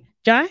 Sorry.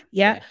 Jai?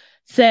 Yeah.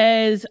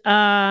 Says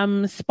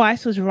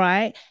Spice was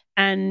right.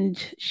 And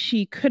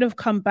she could have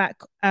come back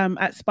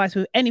at Spice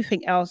with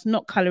anything else,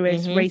 not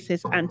colorist,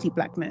 racist,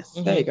 anti-blackness.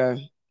 There you go.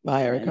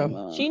 Bye,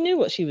 Erica. She knew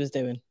what she was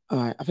doing. All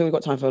right. I think we've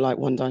got time for like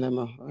one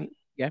dilemma, right?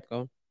 Yeah, go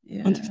on.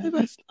 Yeah. Aunties know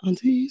best.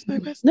 Aunties know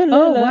best.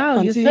 Oh, wow.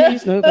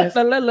 Aunties know best.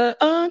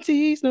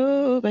 Aunties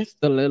know best.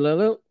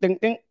 Ding,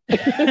 ding.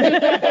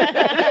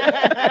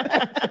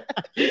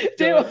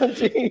 Dear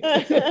aunties.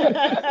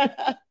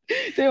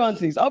 Dear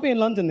aunties, I'll be in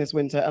London this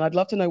winter and I'd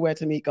love to know where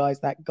to meet guys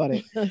that got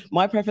it.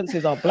 My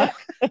preferences are black,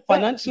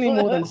 financially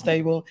more than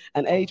stable,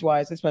 and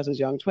age-wise, this person's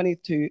young,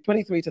 23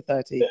 to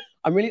 30.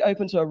 I'm really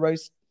open to a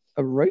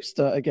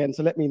roaster again,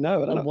 so let me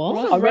know.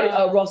 What? I'm ready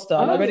a roster.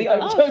 I'm already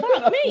open to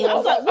fuck me. I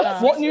was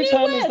like, what new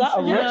term is that?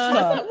 A Yeah. roster? I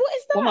was like, what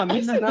is that? What am I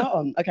missing out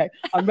on? Okay,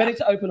 I'm ready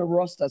to open a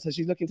roster. So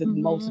she's looking to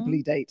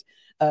multiply date.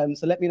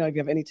 So let me know if you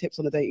have any tips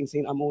on the dating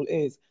scene. I'm all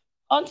ears.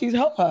 Aunties,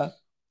 help her.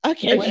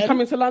 Okay. And she's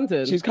coming to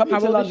London. She's coming How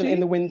to old is London she? in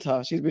the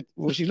winter.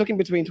 She's looking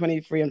between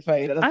 23 and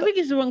 30. I think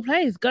it's the wrong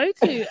place. Go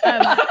to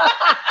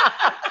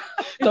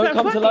Don't that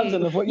come to funny?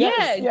 London.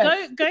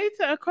 Yes. Go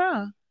to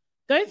Accra.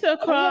 Go to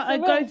Accra for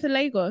and real. go to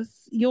Lagos.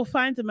 You'll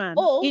find a man.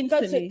 Or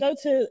instantly. go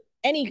to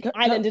any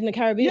island in the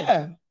Caribbean.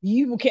 Yeah.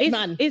 You will get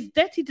man. It's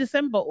dirty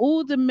December.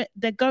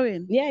 They're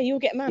going. Yeah, you'll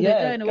get man. Yeah,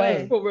 They're going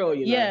away. For real,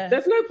 you know. Yeah.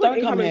 There's no point Don't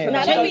in come coming here. to No,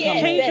 London. don't come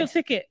Change here. your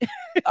ticket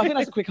I think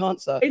that's a quick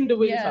answer. In the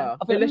winter. Yeah.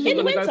 Unless In you're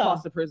the going to go winter.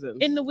 past the prisons.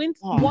 in the winter.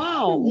 Oh.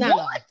 Wow.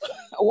 Nah.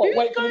 What?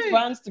 Wait for going? the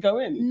fans to go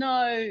in.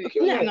 No,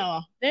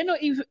 No. they're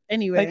not even.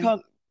 Anyway, They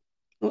can't.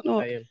 No.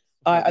 Saying.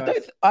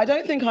 I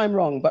don't think I'm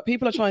wrong, but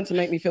people are trying to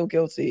make me feel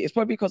guilty. It's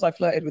probably because I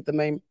flirted with the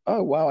main.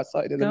 Oh wow, I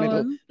started in the Go middle.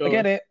 on. Go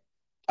Forget on. it.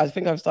 I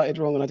think I've started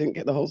wrong and I didn't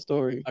get the whole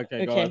story.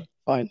 Okay, go Okay. on.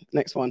 Fine,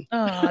 next one.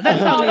 Oh, that's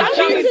how I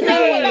wanted to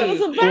know what that was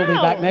about. We'll be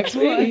back next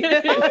week.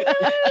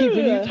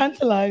 Keeping you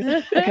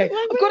tantalized. Okay,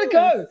 I've got to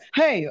go.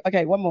 Hey,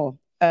 okay, one more.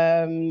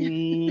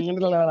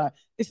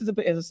 This is a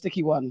bit of a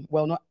sticky one.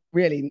 Well, not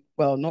really.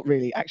 Well, not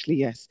really. Actually,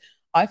 yes.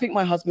 I think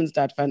my husband's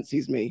dad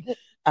fancies me.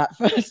 At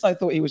first, I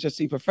thought he was just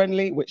super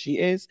friendly, which he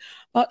is,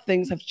 but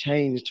things have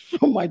changed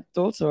from my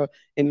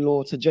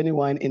daughter-in-law to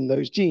genuine in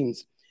those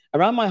genes.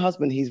 Around my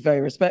husband, he's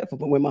very respectful,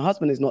 but when my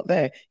husband is not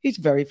there, he's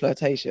very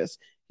flirtatious.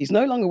 He's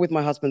no longer with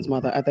my husband's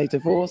mother. Are they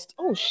divorced?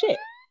 Oh shit.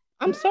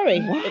 I'm sorry.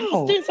 Wow.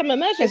 It's doing some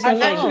emergency. It's I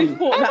alarm. actually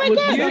thought Oh that my was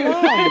God,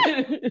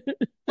 you.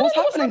 What's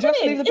happening?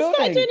 Just leave the It started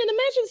building. doing an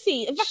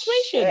emergency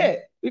evacuation.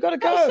 Shit, we gotta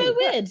go. That was so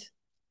weird.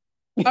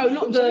 Oh,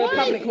 not the Why?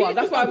 public one.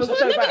 That's why I was Well,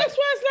 so no, but bad. that's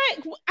why I was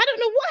like, I don't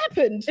know what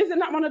happened. Isn't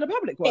that one of the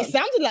public ones? It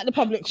sounded like the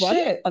public one.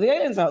 Shit, are the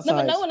aliens No, outside?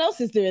 but no one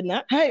else is doing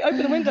that. Hey,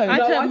 open the window. I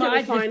No, turned I my-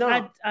 didn't sign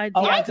up. I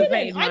Oh, I deactivated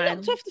didn't. I mine.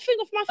 knocked off the thing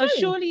off my Oh, phone.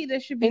 surely there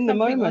should be in the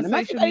something moment. on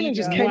Imagine social if alien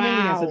just media. came in here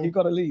and said, Wow. "You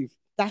gotta leave."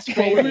 That's Well,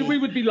 crazy. we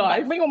would be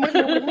live. Bring on.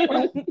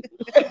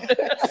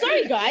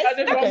 Sorry, guys. And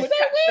everyone That's would so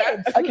catch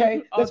weird. that.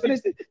 Okay, let's finish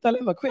this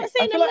dilemma quick. Let's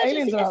I say feel like an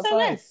aliens are emergency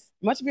outside. SOS.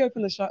 Imagine if you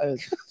open the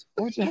shutters.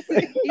 What would you have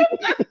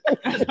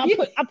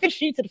to I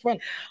push you to the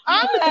front.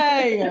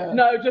 Hey!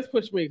 No, just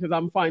push me because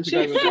I'm fine to go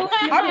with it.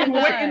 I've been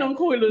waiting on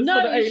coilers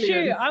No, for the aliens.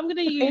 shoot. I'm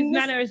gonna use In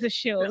this- Nana as a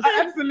shield.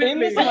 Absolutely. In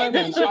this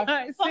moment, Like,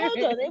 But hold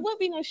serious. on, it won't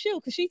be no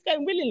shield because she's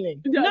going willingly.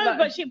 Yeah, No, like-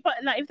 but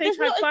if they There's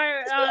try not to a- fire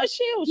it It's not out, a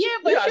shield. yeah,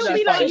 but Yeah, she'll that's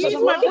be like, fine. use She's my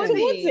walking body.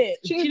 towards it.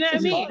 Do you know what I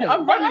mean?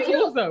 I'm running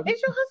towards them.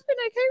 Is your husband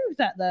okay with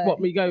that though? What,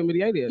 me going with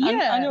the aliens?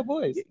 Yeah. And your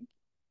boys.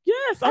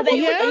 Yes, Are I'm they-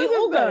 going are you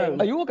all with them.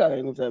 going? Are you all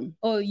going with them?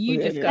 Or you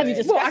Yeah, just yeah. go? Have you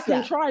just- Well, I discuss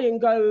can that? try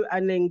and go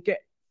and then get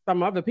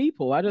some other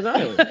people. I don't know.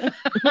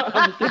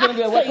 You're gonna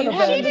be a So weapon you of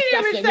have them. She didn't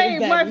even discussing say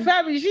with my them.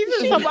 family. She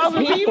said She some just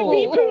other people.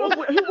 people.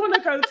 Who want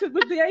to go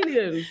with the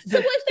aliens? So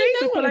what if they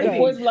don't want to The Ladies.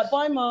 boys go? are like,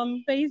 "Bye,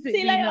 mum." Basically,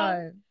 See you later.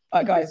 no. All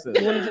right, guys. Do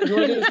you want to do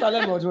this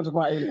dilemma or do you want to talk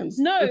about aliens?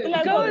 No,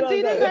 No, go and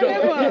do go. the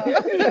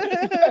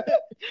dilemma.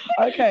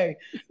 Okay.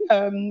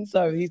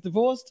 So he's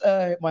divorced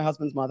my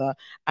husband's mother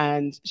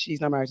and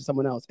she's now married to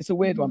someone else. It's a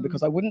weird one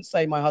because I wouldn't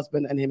say my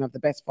husband and him have the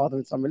best father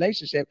and son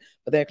relationship,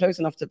 but they're close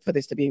enough for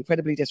this to be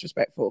incredibly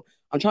disrespectful.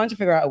 I'm trying to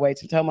figure out a way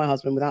to tell my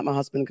husband without my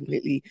husband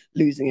completely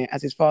losing it,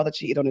 as his father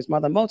cheated on his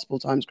mother multiple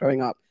times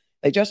growing up.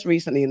 They just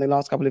recently, in the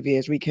last couple of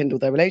years,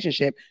 rekindled their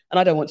relationship, and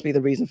I don't want to be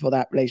the reason for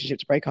that relationship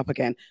to break up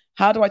again.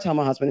 How do I tell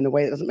my husband in a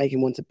way that doesn't make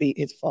him want to beat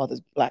his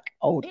father's black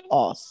old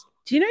ass?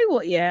 Do you know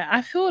what? Yeah,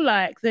 I feel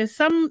like there's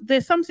some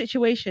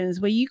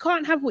situations where you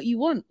can't have what you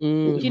want. Do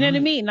you know what I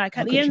mean? Like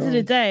at Can't the end of the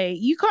control. day,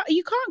 you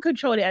can't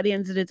control it. At the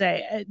end of the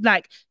day,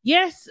 like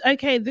yes,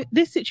 okay,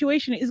 this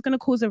situation is going to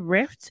cause a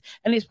rift,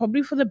 and it's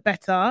probably for the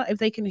better if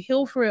they can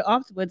heal through it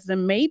afterwards.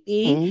 Then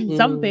maybe Mhm.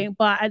 something.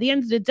 But at the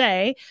end of the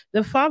day,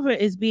 the father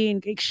is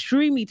being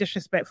extremely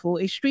disrespectful,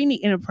 extremely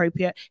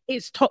inappropriate.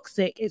 It's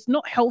toxic. It's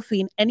not healthy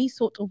in any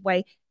sort of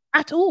way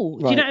at all.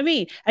 Do you know Right. what I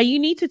mean? And you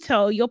need to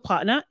tell your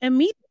partner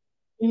immediately.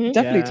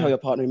 Definitely Yeah. tell your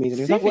partner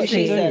immediately. That's what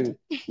she Seriously.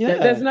 do. Yeah.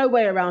 There's no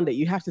way around it.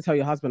 You have to tell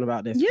your husband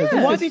about this. 'cause Yeah.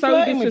 this Why is is he so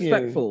flirting with you?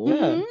 disrespectful. Yeah.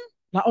 Mhm.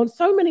 Like on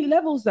so many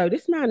levels, though.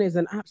 This man is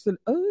an absolute.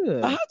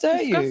 How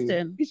dare you?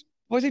 Disgusting.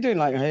 What's he doing?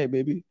 Like, hey,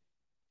 baby.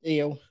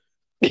 Ew.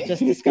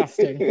 Just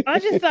disgusting. I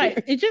just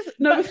like it. Just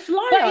No, but- it's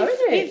sly, but though,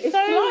 isn't it? It's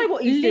so sly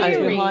what he's doing. And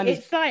leery. behind his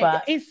It's like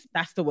back. it's.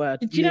 That's the word.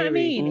 Do you know what I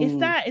leery. mean? It's Mm.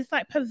 that. It's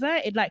like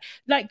perverted. Like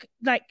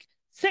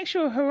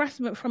sexual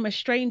harassment from a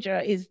stranger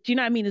is. Do you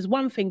know what I mean? Is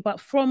one thing, but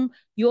from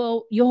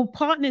your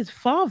partner's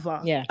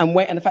father. Yeah. And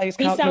wait, and the fact he's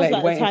He sounds calculated,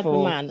 like the waiting type for.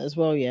 of man as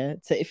well, yeah.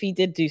 So if he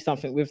did do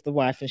something with the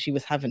wife and she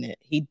was having it,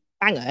 he'd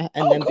bang her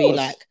and Oh, then of be course.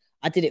 like,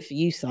 I did it for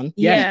you, son.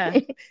 Yeah.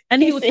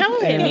 And he will tell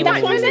him. Yeah. He That's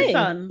might what tell I'm his saying.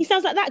 son. He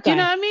sounds like that Do guy. you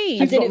know what I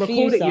mean? I He's did got it for you,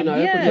 recorded, you son. know,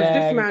 Yeah. because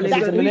this man because is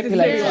he's a a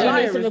manipulator. serial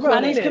liar as well,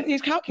 And isn't it?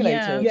 he's calculated.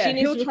 Yeah. Yeah, She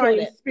needs he'll to try record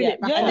and it. spin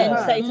it back and on then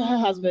her. say to her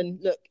husband,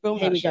 look, Film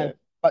here that we go. shit.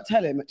 But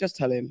just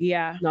tell him.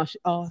 Yeah. No,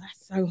 oh,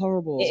 that's so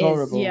horrible. It It's is.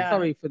 horrible. Yeah.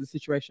 Sorry for the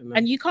situation. Though.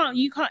 And you can't.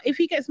 If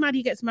he gets mad,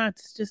 he gets mad.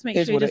 Just make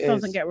Is sure he what just it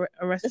doesn't is. get The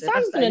arrested. son's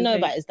That's the going to only know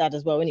thing. about his dad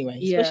as well anyway,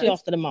 Yeah. especially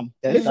after the mum.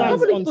 Yeah. The it's Sounds son's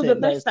probably onto for the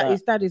it, best knows that that.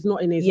 his dad is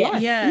not in his Yeah.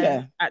 life. Yeah.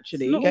 Yeah.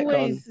 Actually. It's not Get always.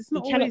 gone. It's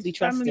not You cannot always be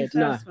family trusted.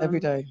 first, man. Every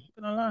day.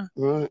 I'm gonna lie.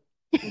 Right.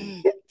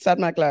 Sad,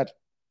 mad, glad.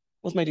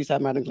 What's made you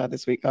sad, mad, and glad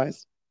this week,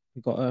 guys?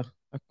 We got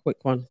a A quick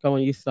one. Go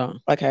on, you start.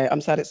 Okay,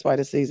 I'm sad it's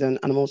spider season,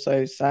 and I'm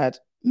also sad.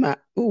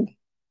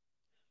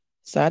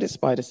 Sad it's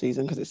spider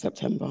season because it's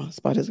September.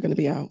 Spiders are going to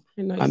be out.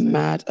 I'm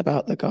mad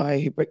about the guy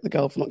who bricked the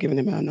girl for not giving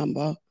him her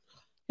number.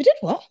 Who did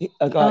what?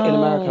 A guy in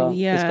America.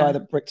 Yeah. This guy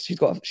that bricked. She's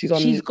on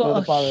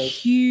got the a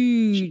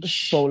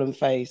huge swollen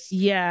face.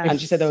 Yeah, and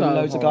she said there were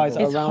loads of guys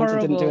that It's are around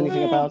and didn't do horrible.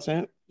 anything about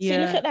it. See,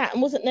 look at that.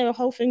 And wasn't there a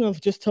whole thing of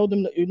just told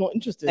them that you're not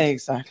interested?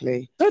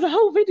 Exactly. So the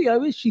whole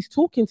video is she's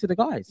talking to the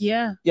guys.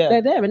 Yeah.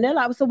 They're there and they're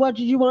like, so what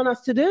did you want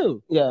us to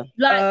do? Yeah.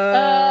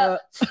 Like,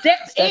 step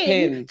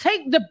in, in,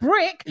 take the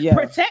brick, Yeah.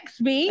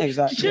 protect me.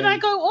 Exactly. Should I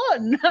go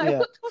on? Like, Yeah.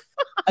 what the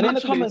fuck? And in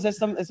the comments,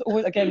 there's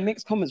always, again,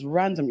 mixed comments,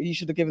 random. You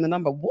should have given the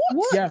number. What?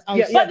 Yeah.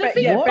 But the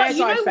thing, yeah, but you Bear's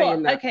know saying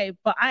what? that. Okay,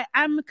 but I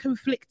am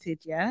conflicted,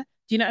 yeah?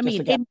 Do you know what I Just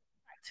mean? again. In the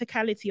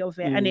practicality of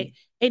it,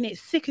 and it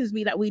sickens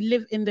me that we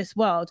live in this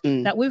world,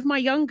 that with my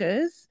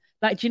youngers,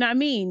 like, do you know what I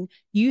mean?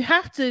 You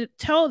have to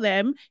tell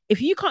them,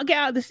 if you can't get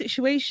out of the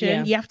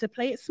situation, you have to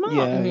play it smart.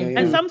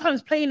 And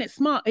sometimes playing it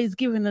smart is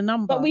giving the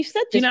number. But we've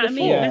said do you this know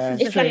before. what I mean?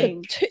 This is It's the like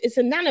thing. it's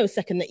a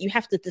nanosecond that you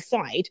have to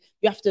decide.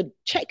 You have to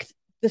check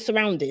the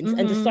surroundings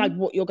and decide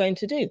what you're going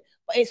to do.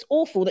 But it's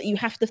awful that you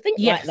have to think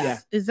like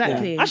that.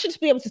 Exactly. I should just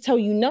be able to tell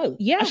you no.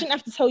 Yeah. I shouldn't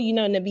have to tell you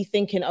no and then be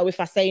thinking, oh,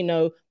 if I say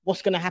no,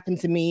 what's going to happen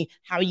to me?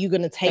 How are you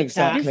going to take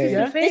that? This is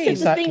the thing. This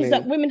is the things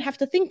that women have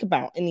to think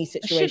about in these I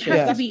situations. shouldn't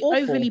have That's to be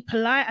awful. overly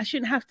polite. I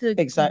shouldn't have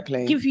to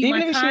Exactly. give you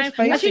Even my if she was time. I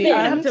facing shouldn't even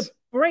and- have to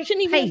break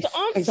Shouldn't even pace. have to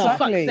answer. Exactly. For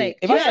fuck's sake.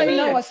 If Do I you know say what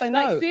no, mean? I say no.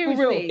 Like, For real.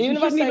 seriously. Even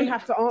if I shouldn't say even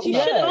have to answer. She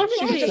that. shouldn't answer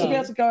she should just be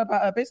able to go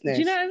about her business.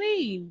 Do you know what I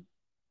mean?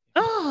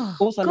 Oh,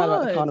 Also mad about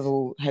the God.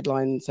 carnival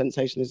headline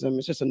sensationalism.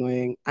 It's just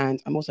annoying.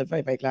 And I'm also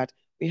very, very glad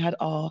we had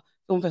our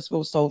film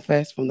festival Soul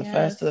Fest from the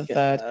 1st to the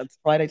 3rd,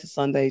 Friday to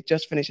Sunday,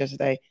 just finished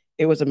yesterday.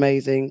 It was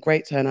amazing.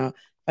 Great turnout.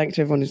 Thank you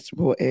to everyone who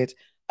supported.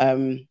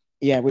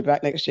 We're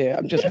back next year.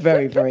 I'm just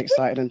very, very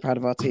excited and proud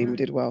of our team. We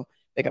did well.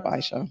 Big up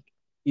Aisha.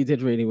 You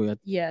did really good.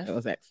 Yes. It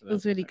was excellent. It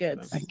was really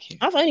good. Thank you.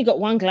 I've only got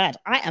one glad.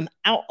 I am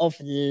out of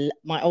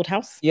my old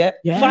house. Yep.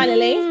 Yeah.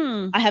 Finally,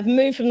 Mm. I have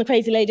moved from the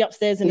crazy lady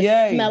upstairs and the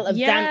Yay. smell of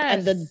damp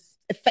and the Yes.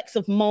 effects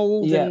of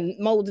mold Yeah.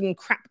 and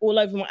crap all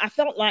over my. I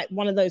felt like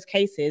one of those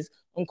cases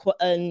on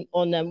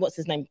what's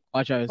his name?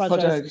 Quadros.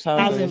 Quadros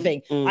housing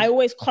thing. I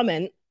always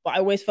comment, but I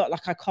always felt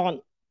like I can't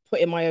put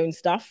in my own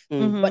stuff.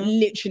 Mhm. But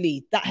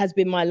literally, that has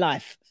been my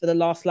life for the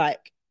last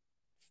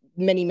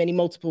many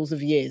multiples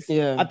of years.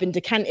 Yeah. I've been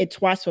decanted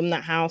twice from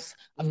that house.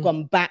 I've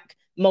gone back.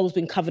 Mole's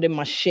been covered in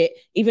my shit.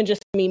 Even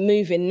just me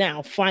moving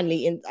now,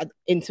 finally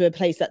into a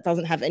place that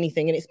doesn't have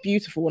anything, and it's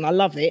beautiful and I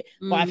love it.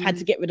 But I've had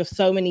to get rid of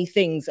so many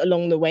things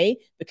along the way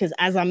because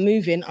as I'm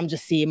moving, I'm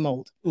just seeing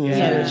mold. Yeah.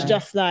 So it's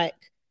just like,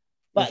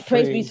 but You're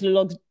praise free. be to the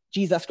Lord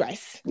Jesus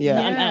Christ.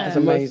 Yeah. I'm out. It's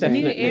amazing.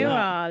 New Definitely.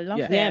 era. Love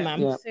Yeah. it. Yeah,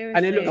 man. Yeah. Seriously.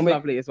 And it looks And we-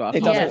 lovely as well. It I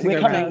does. can't We're wait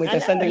to go coming. back. We're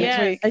descending next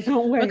Yes. week. I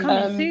can't wait. We're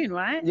coming soon,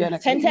 right? Yeah,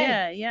 next 10, week.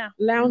 10. Yeah.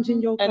 Lounge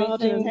in your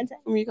garden. Anything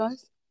from you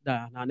guys?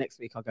 No, next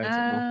week I'll go to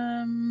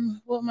more.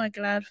 What am I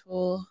glad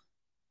for?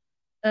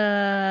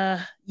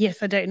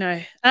 Yes, I don't know.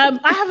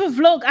 I have a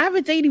vlog. I have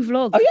a daily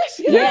vlog. Oh, yes.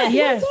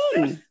 Yes.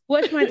 well done.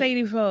 Watch my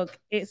daily vlog.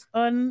 It's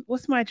on,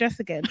 what's my address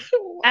again?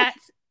 At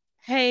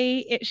Hey,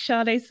 it's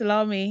Sade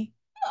Salami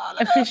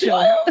official.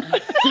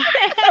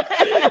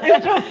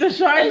 It's just the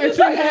shyness.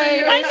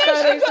 I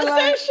know she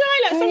got so shy,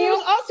 like someone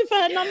was asking for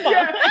her number.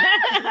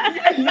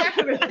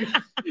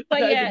 But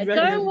That is yeah, exactly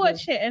go and what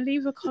watch it and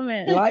leave a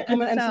comment. Like,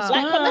 comment, and stuff.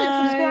 subscribe. Like, comment,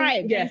 and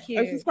subscribe. Yes, Thank you.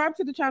 and subscribe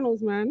to the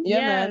channels, man. Yeah,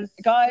 man.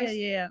 Guys,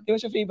 Yeah. give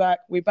us your feedback.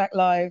 We're back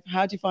live.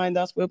 How'd you find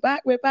us? We're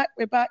back.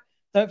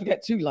 Don't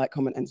forget to like,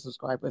 comment, and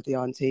subscribe with the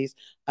aunties.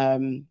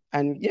 And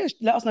yeah,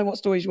 let us know what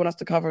stories you want us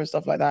to cover and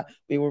stuff like that.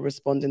 We will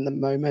respond in the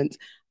moment.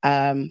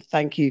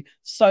 Thank you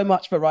so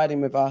much for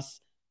riding with us.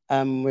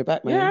 We're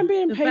back, man. Yeah, I'm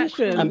being The back patient.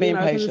 room. I'm being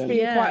 'cause It's patient. been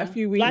Yeah. quite a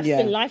few weeks. Life's Yeah.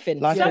 been lifing.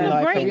 Life's Have been a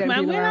life. break, Yeah, man.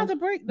 we We're know. allowed a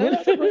break. We're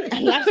allowed a break.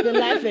 Life's been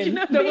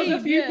lifing. There was a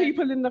few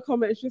people in the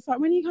comments just like,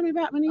 when are you coming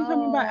back? When are you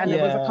coming back? And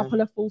there was Yeah. a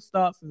couple of false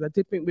starts. I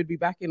did think we'd be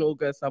back in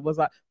August. I was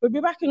like, we'll be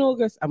back in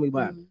August, and we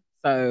weren't.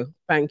 So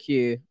thank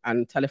you.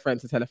 And tell a friend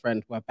to tell a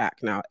friend. We're back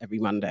now every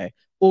Monday.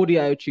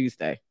 Audio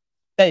Tuesday.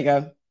 There you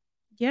go.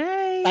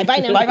 Yay. Bye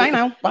now. Bye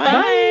now. Bye.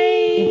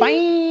 Bye.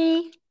 Bye.